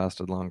should have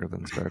lasted longer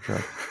than Star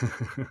Trek.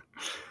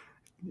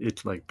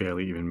 It like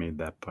barely even made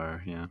that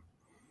far. Yeah.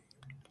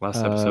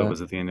 Last episode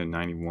was at the end of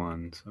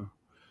 91. So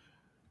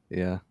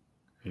yeah.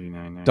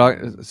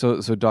 89.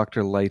 So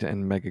Dr. Light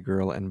and Mega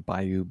Girl and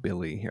Bayou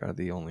Billy are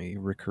the only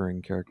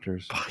recurring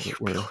characters. Bayou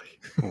Billy.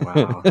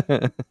 Wow.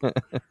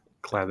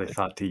 Glad they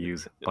thought to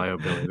use Bayou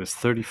Billy. There's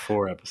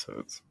 34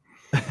 episodes.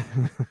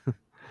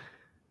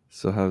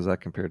 So how does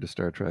that compare to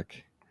Star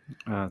Trek?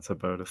 It's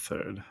about a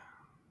third.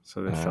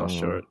 So they fell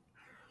short.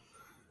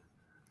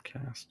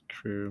 Cast,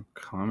 crew,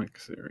 comic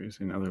series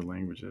in other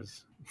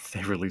languages.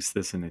 They released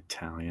this in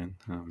Italian.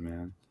 Oh,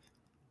 man.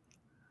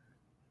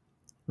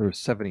 There were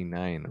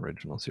 79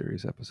 original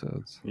series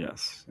episodes.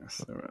 Yes,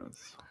 there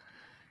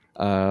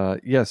was.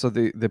 Yeah, so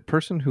the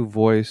person who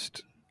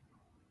voiced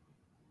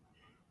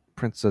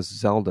Princess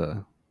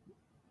Zelda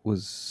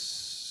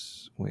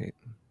was... Wait.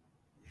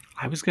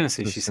 I was going to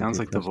say she sounds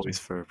like the voice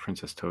for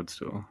Princess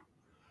Toadstool.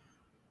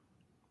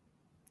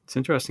 It's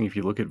interesting if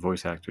you look at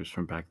voice actors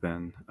from back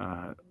then.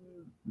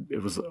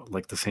 It was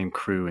like the same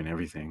crew and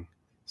everything.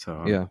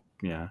 So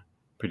yeah,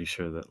 pretty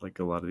sure that like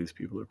a lot of these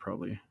people are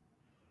probably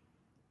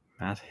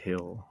Matt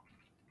Hill,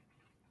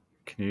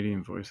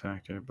 Canadian voice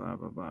actor, blah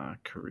blah blah,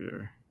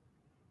 career,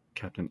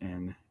 Captain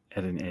N,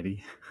 Ed and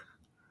Eddie,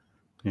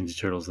 Ninja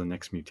Turtles: The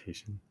Next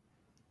Mutation,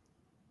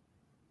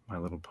 My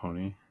Little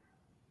Pony.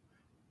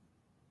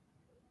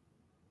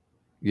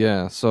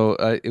 Yeah, so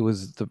it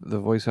was the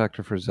voice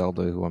actor for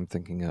Zelda who I'm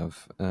thinking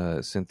of,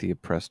 Cynthia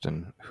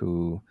Preston,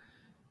 who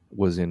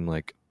was in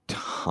like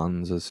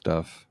tons of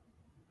stuff.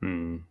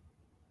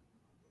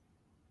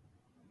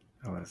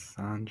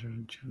 Alessandro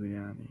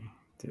Giuliani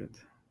did.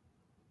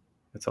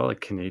 It's all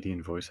like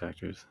Canadian voice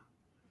actors.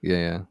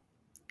 Yeah.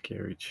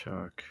 Gary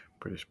Chalk,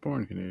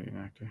 British-born Canadian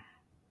actor.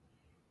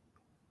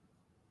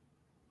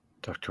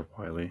 Dr.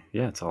 Wiley.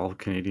 Yeah, it's all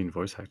Canadian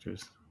voice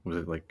actors. Was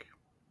it like...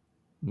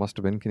 Must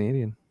have been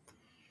Canadian.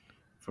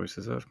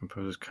 Voices of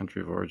composers,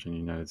 country of origin,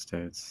 United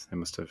States. They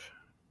must have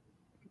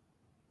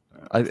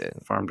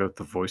farmed out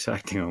the voice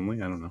acting only.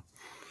 I don't know.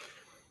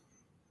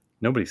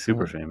 Nobody's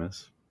super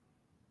famous,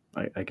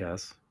 I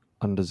guess.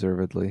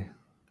 Undeservedly.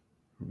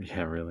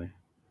 Yeah, really.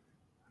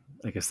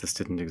 I guess this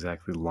didn't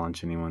exactly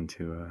launch anyone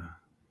to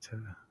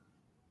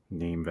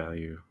name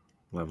value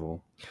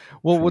level.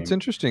 Well, what's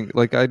interesting,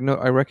 like I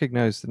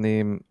recognize the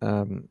name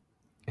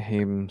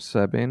Haim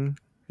Sabin.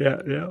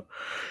 Yeah.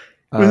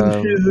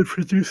 Wasn't he the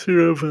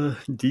producer of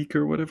Deke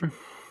or whatever?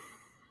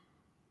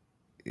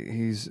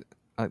 He's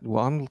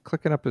I'm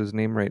clicking up his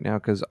name right now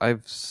because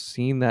I've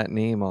seen that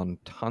name on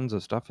tons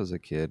of stuff as a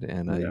kid,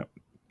 and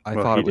I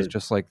thought it was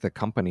just like the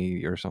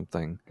company or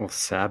something. Well,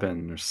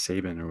 Sabin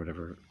or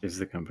whatever is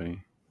the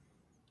company.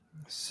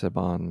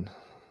 Saban.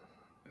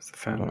 Is the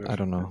founder. I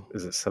don't know.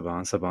 Is it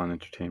Saban? Saban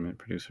Entertainment,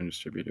 producer and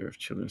distributor of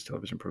children's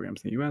television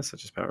programs in the U.S.,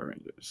 such as Power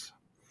Rangers.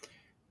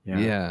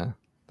 Yeah.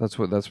 That's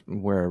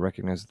where I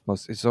recognize it the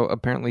most. So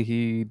apparently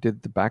he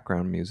did the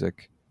background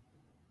music.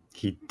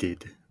 He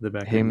did the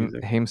background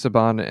music? Haim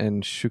Saban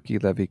and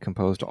Shuki Levy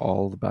composed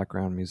all the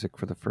background music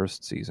for the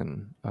first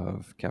season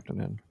of Captain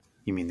N.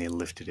 You mean they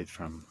lifted it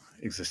from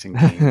existing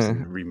games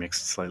and remixed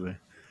slightly?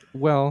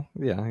 Well,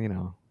 yeah, you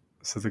know.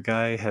 So the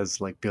guy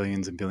has like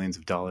billions and billions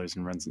of dollars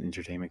and runs an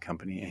entertainment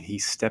company, and he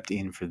stepped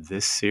in for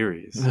this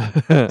series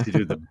to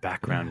do the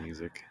background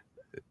music.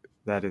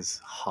 That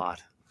is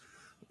hot.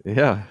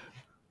 Yeah.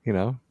 You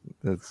know,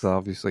 that's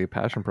obviously a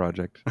passion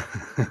project.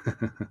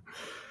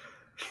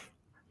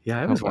 Yeah,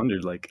 I always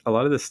wondered, like, a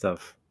lot of this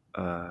stuff,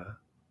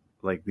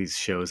 like these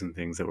shows and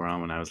things that were on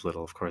when I was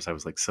little, of course, I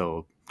was like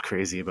so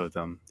crazy about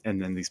them.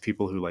 And then these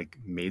people who like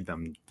made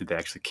them, did they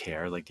actually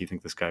care? Like, do you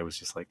think this guy was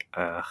just like,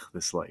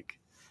 this like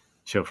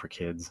show for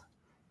kids?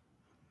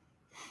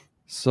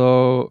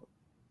 So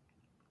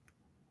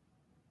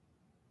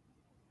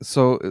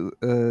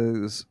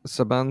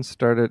Saban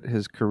started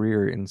his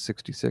career in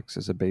 '66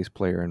 as a bass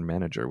player and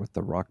manager with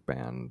the rock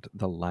band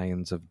The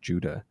Lions of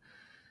Judah.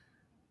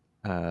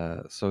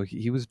 So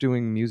he was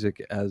doing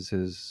music as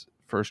his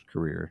first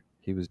career.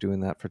 He was doing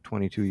that for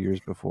 22 years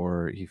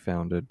before he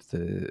founded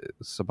the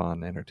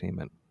Saban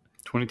Entertainment.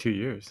 22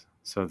 years.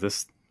 So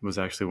this was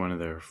actually one of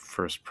their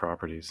first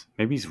properties.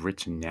 Maybe he's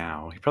rich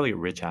now. He probably get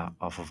rich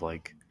off of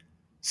like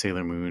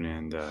Sailor Moon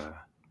and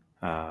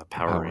Power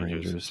Power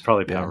Rangers. It's Rangers.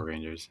 probably Yeah. Power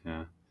Rangers.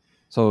 Yeah.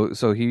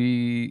 So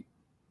he,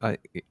 I,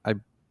 I,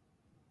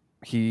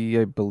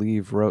 I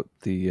believe wrote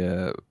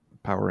the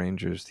Power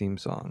Rangers theme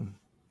song.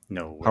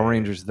 No way. Power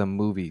Rangers the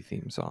movie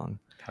theme song.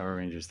 Power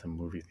Rangers the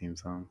movie theme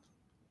song.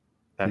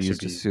 That He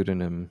should used be. a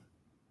pseudonym,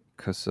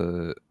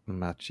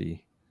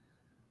 Kusamachi.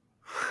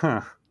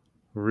 Huh.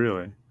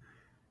 Really?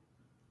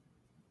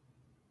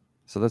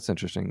 So that's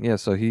interesting. Yeah,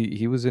 so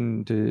he was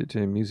into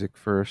music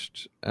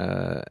first,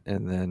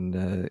 and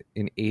then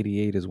in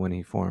 '88 is when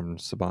he formed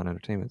Saban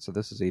Entertainment. So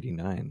this is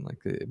 '89.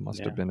 Like it must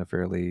Yeah. have been a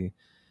fairly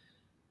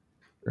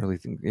early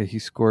thing. Yeah, he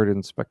scored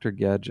Inspector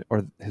Gadget,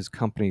 or his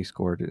company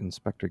scored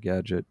Inspector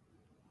Gadget,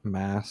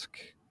 Mask,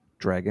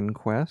 Dragon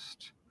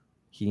Quest,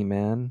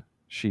 He-Man,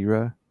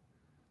 She-Ra.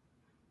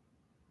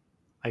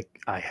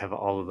 I have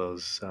all of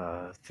those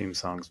theme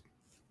songs.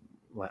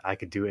 I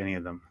could do any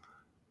of them.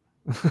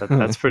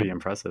 That's pretty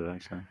impressive,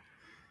 actually.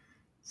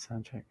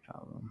 Soundtrack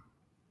album.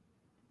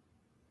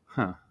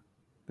 Huh.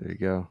 There you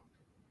go.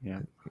 Yeah.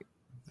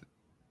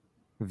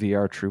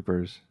 VR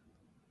Troopers.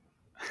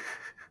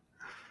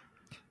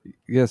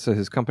 Yeah, so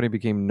his company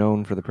became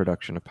known for the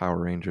production of Power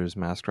Rangers,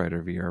 Masked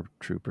Rider, VR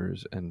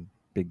Troopers, and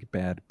Big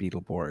Bad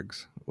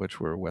Beetleborgs, which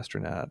were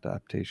Western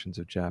adaptations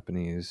of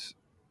Japanese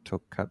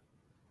Tokusatsu.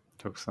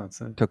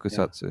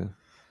 tokusatsu. Yeah.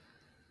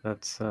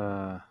 That's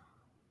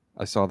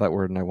I saw that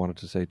word and I wanted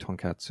to say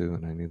tonkatsu,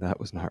 and I knew that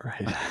was not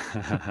right.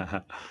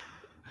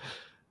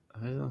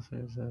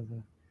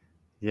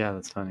 Yeah,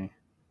 that's funny.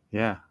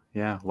 Yeah,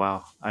 yeah.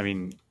 Wow. I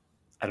mean,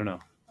 I don't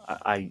know.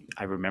 I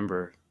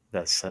remember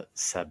that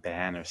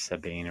Saban or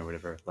Sabane or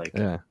whatever. Like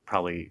Yeah.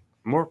 probably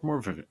more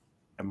of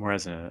a more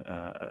as an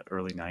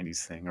early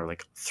 '90s thing, or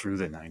like through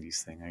the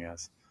 '90s thing, I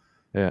guess.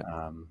 Yeah.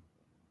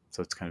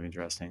 So it's kind of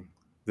interesting.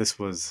 This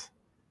was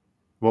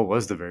what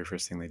was the very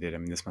first thing they did? I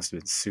mean, this must have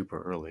been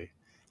super early.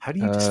 How do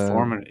you just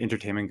form an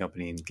entertainment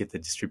company and get the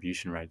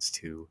distribution rights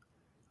to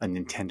a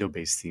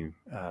Nintendo-based theme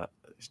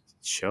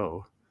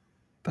show?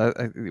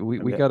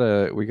 We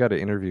gotta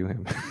interview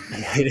him.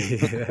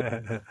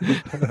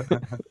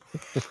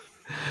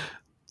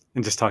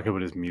 And just talk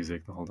about his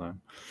music the whole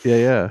time.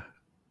 Yeah.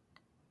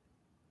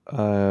 Give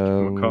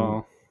him a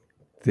call.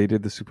 They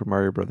did the Super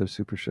Mario Brothers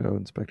Super Show,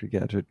 Inspector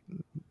Gadget.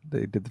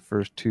 They did the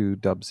first 2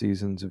 dub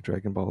seasons of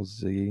Dragon Ball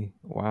Z.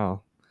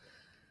 Wow.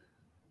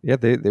 Yeah,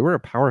 they were a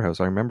powerhouse.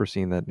 I remember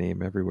seeing that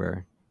name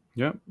everywhere.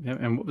 Yep.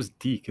 And what was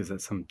Deke? Is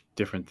that some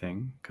different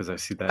thing? Because I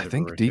see that I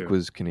think everywhere Deke too.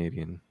 was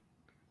Canadian.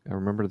 I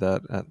remember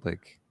that at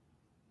like,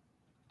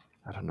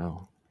 I don't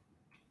know.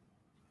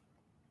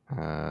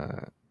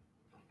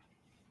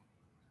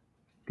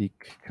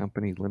 Deke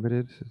Company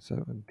Limited? Is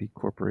that a Deke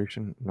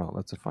Corporation? No,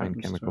 that's a fine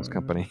chemicals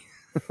company.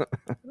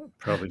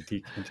 Probably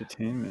Deke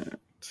Entertainment.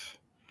 It's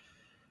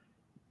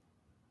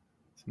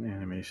an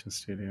animation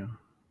studio.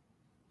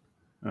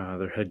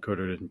 They're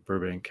headquartered in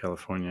Burbank,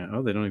 California.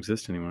 Oh, they don't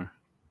exist anymore.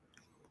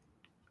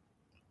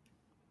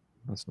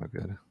 That's not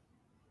good.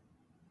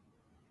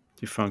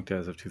 Defunct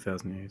as of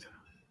 2008.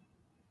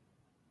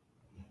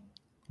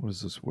 What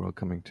is this world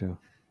coming to? I'm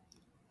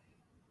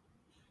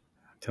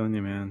telling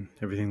you, man,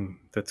 everything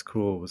that's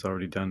cool was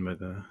already done by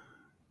at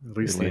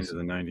least the end of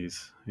the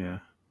 90s. Yeah.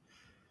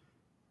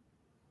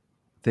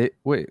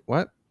 Wait,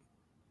 what?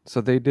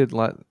 So they did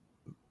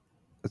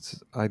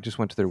I just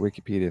went to their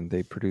Wikipedia and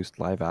they produced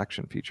live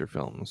action feature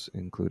films,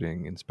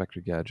 including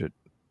Inspector Gadget,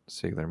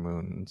 Sailor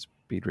Moon, and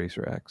Speed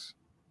Racer X.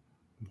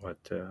 What?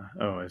 Oh,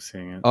 I was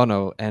seeing it. Oh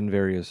no, and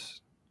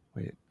various.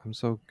 Wait, I'm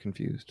so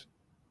confused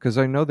because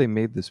I know they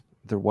made this.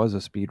 There was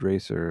a Speed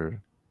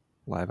Racer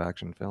live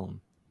action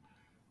film.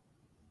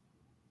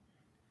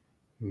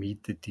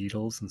 Meet the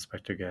Deedles,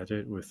 Inspector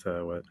Gadget with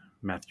what,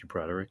 Matthew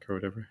Broderick or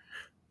whatever.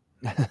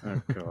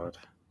 Oh god.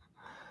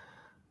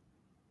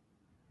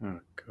 Oh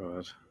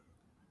god.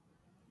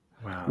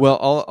 Wow. Well,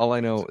 all I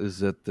know is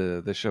that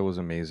the show was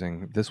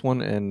amazing. This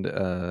one and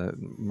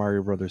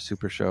Mario Brothers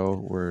Super Show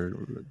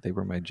were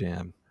my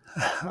jam.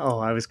 Oh,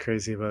 I was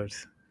crazy about.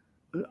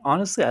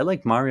 Honestly, I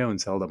like Mario and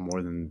Zelda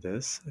more than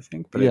this, I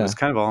think, but it Yeah. was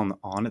kind of all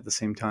on at the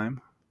same time.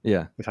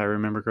 Yeah. If I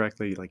remember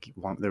correctly, like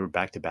they were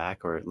back to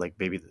back, or like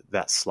maybe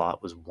that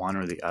slot was one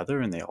or the other,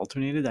 and they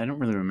alternated. I don't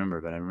really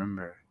remember, but I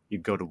remember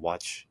you'd go to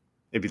watch.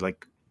 It'd be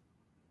like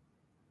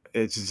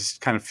it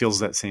just kind of feels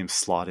that same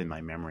slot in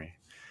my memory.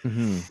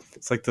 Mm-hmm.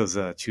 It's like those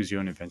choose your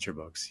own adventure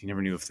books. You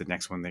never knew if the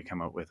next one they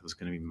come out with was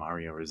going to be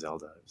Mario or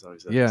Zelda. It was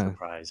always a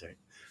surprise, right?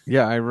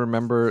 Yeah, I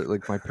remember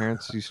like my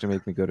parents used to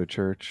make me go to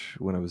church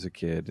when I was a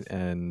kid,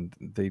 and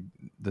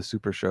the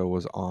Super Show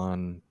was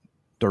on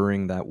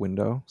during that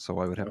window, so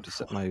I would have to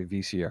set my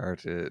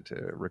VCR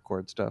to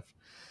record stuff.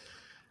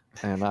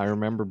 And I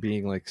remember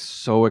being like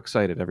so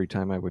excited every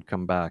time I would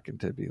come back and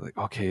to be like,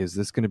 okay, is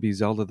this going to be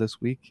Zelda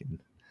this week? And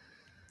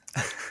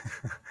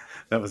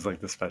That was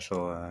like the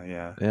special.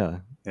 Yeah.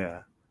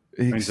 Yeah.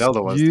 I mean,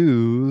 Zelda was.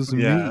 Excuse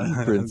me,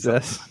 Yeah,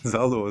 princess.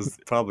 Zelda was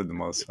probably the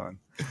most fun.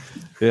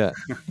 Yeah,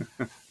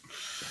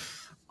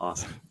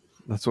 Awesome.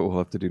 that's what we'll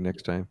have to do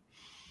next time.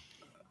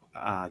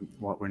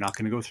 What, we're not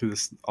going to go through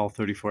this all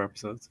 34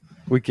 episodes.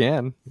 We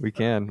can. We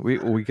could.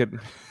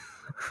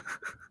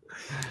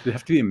 It'd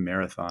have to be a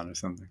marathon or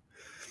something.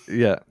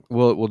 Yeah,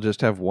 we'll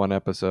just have one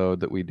episode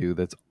that we do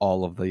that's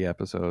all of the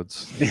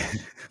episodes.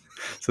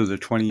 So they're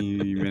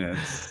 20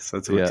 minutes. So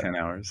that's about 10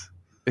 hours.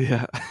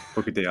 Yeah.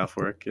 Book a day off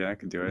work. Yeah, I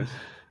could do it.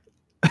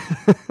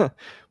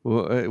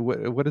 Well,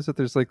 what is it?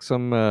 There's like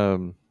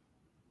some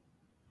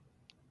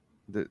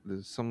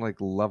there's some like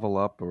level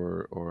up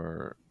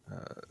or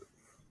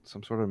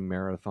some sort of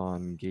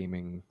marathon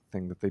gaming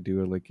thing that they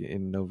do like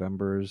in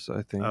November's,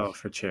 I think. Oh,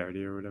 for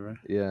charity or whatever.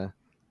 Yeah.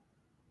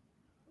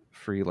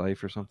 Free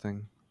Life or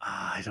something.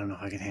 I don't know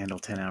if I can handle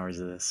 10 hours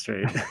of this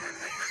straight.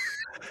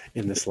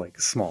 In this like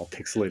small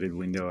pixelated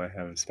window I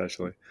have,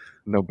 especially.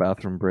 No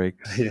bathroom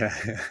breaks. Yeah.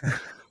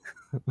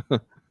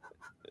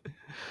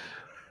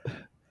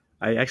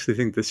 I actually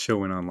think this show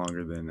went on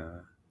longer than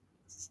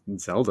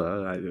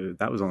Zelda.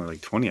 That was only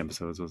like 20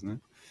 episodes,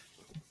 wasn't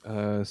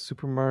it?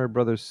 Super Mario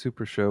Brothers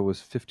Super Show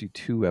was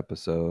 52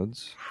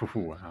 episodes.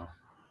 Wow.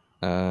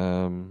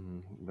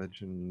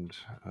 Legend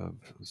of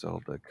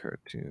Zelda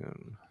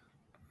cartoon.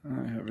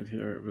 I have it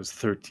here. It was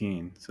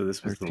 13, so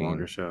this was 13. The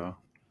longer show.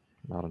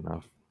 Not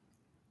enough.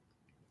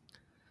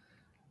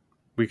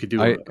 We could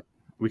do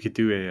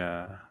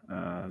a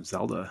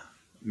Zelda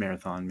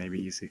marathon,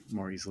 maybe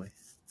more easily.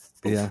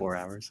 Both 4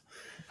 hours.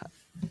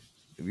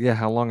 Yeah,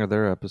 how long are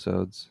their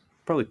episodes?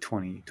 Probably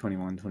 20,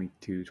 21,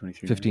 22,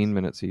 23 15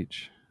 minutes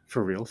each.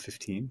 For real?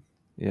 15?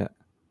 Yeah.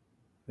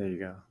 There you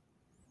go.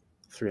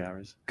 3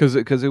 hours. Because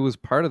it was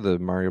part of the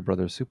Mario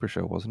Brothers Super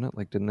Show, wasn't it?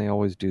 Like, didn't they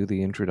always do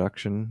the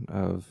introduction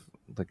of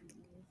like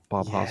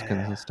Bob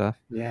Hoskins and stuff?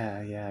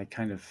 Yeah. I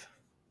kind of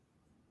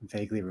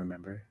vaguely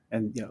remember.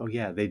 And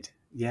they'd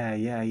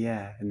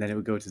and then it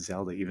would go to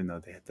Zelda, even though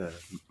they had the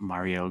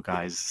Mario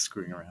guys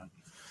screwing around.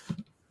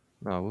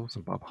 No, it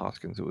wasn't Bob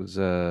Hoskins. It was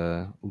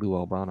Lou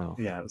Albano.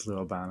 Yeah, it was Lou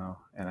Albano,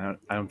 and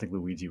I don't think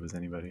Luigi was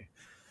anybody.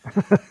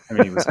 I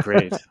mean, he was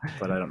great,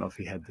 but I don't know if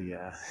he had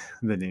the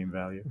name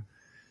value.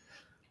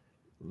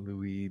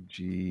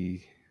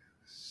 Luigi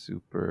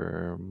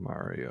Super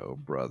Mario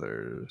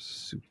Brothers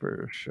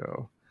Super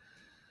Show.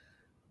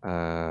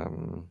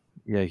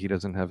 Yeah, he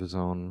doesn't have his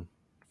own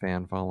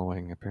fan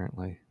following,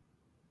 apparently.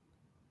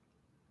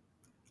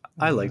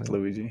 I liked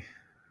Luigi.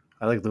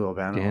 I like Lou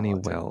Albano. Danny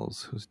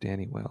Wells. Who's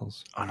Danny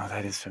Wells? Oh, no,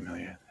 that is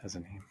familiar as a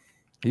name.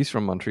 He's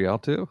from Montreal,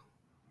 too.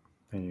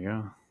 There you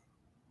go.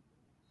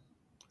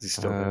 Is he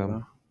still there,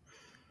 though?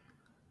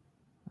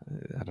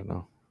 I don't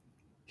know.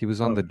 He was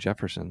on the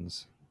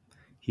Jeffersons.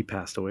 He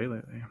passed away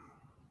lately.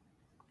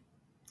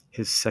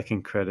 His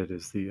second credit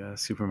is the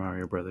Super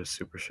Mario Brothers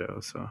Super Show,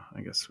 so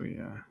I guess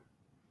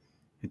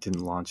it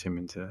didn't launch him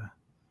into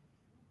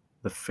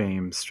the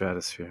fame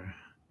stratosphere.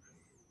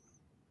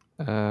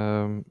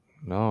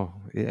 No,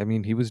 I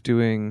mean he was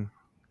doing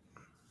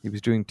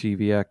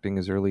TV acting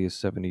as early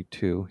as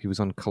 1972. He was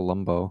on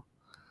Columbo.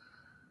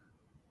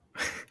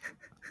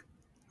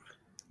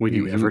 Would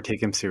you ever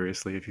take him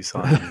seriously if you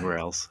saw him anywhere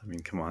else? I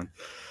mean, come on.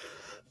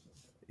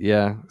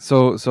 Yeah,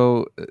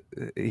 so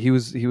he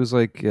was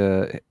like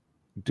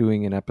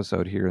doing an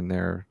episode here and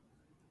there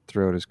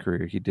throughout his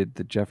career. He did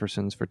the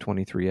Jeffersons for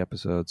 23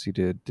 episodes. He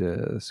did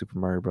Super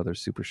Mario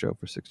Brothers Super Show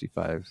for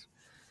 65.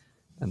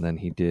 And then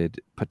he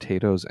did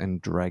Potatoes and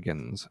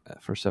Dragons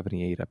for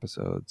 78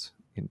 episodes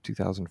in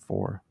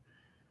 2004.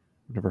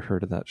 Never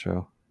heard of that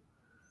show.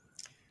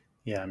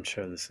 Yeah, I'm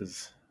sure this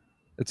is...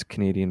 It's a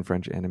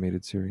Canadian-French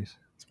animated series.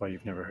 That's why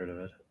you've never heard of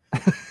it.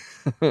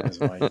 That's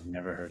why you've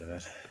never heard of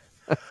it.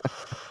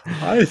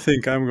 I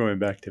think I'm going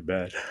back to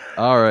bed.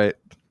 All right.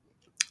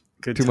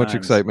 Good Too much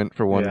excitement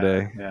for one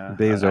day. Yeah.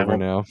 The day's over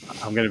now.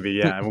 I'm going to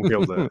be, I won't be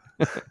able to...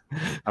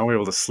 I won't be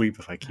able to sleep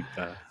if I keep...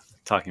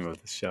 talking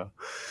about this show.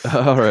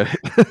 All right.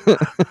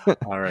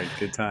 All right.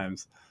 Good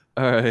times.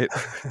 All right.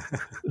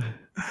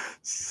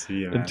 See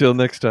you, man. Until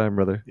next time,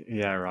 brother.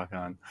 Yeah, rock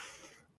on.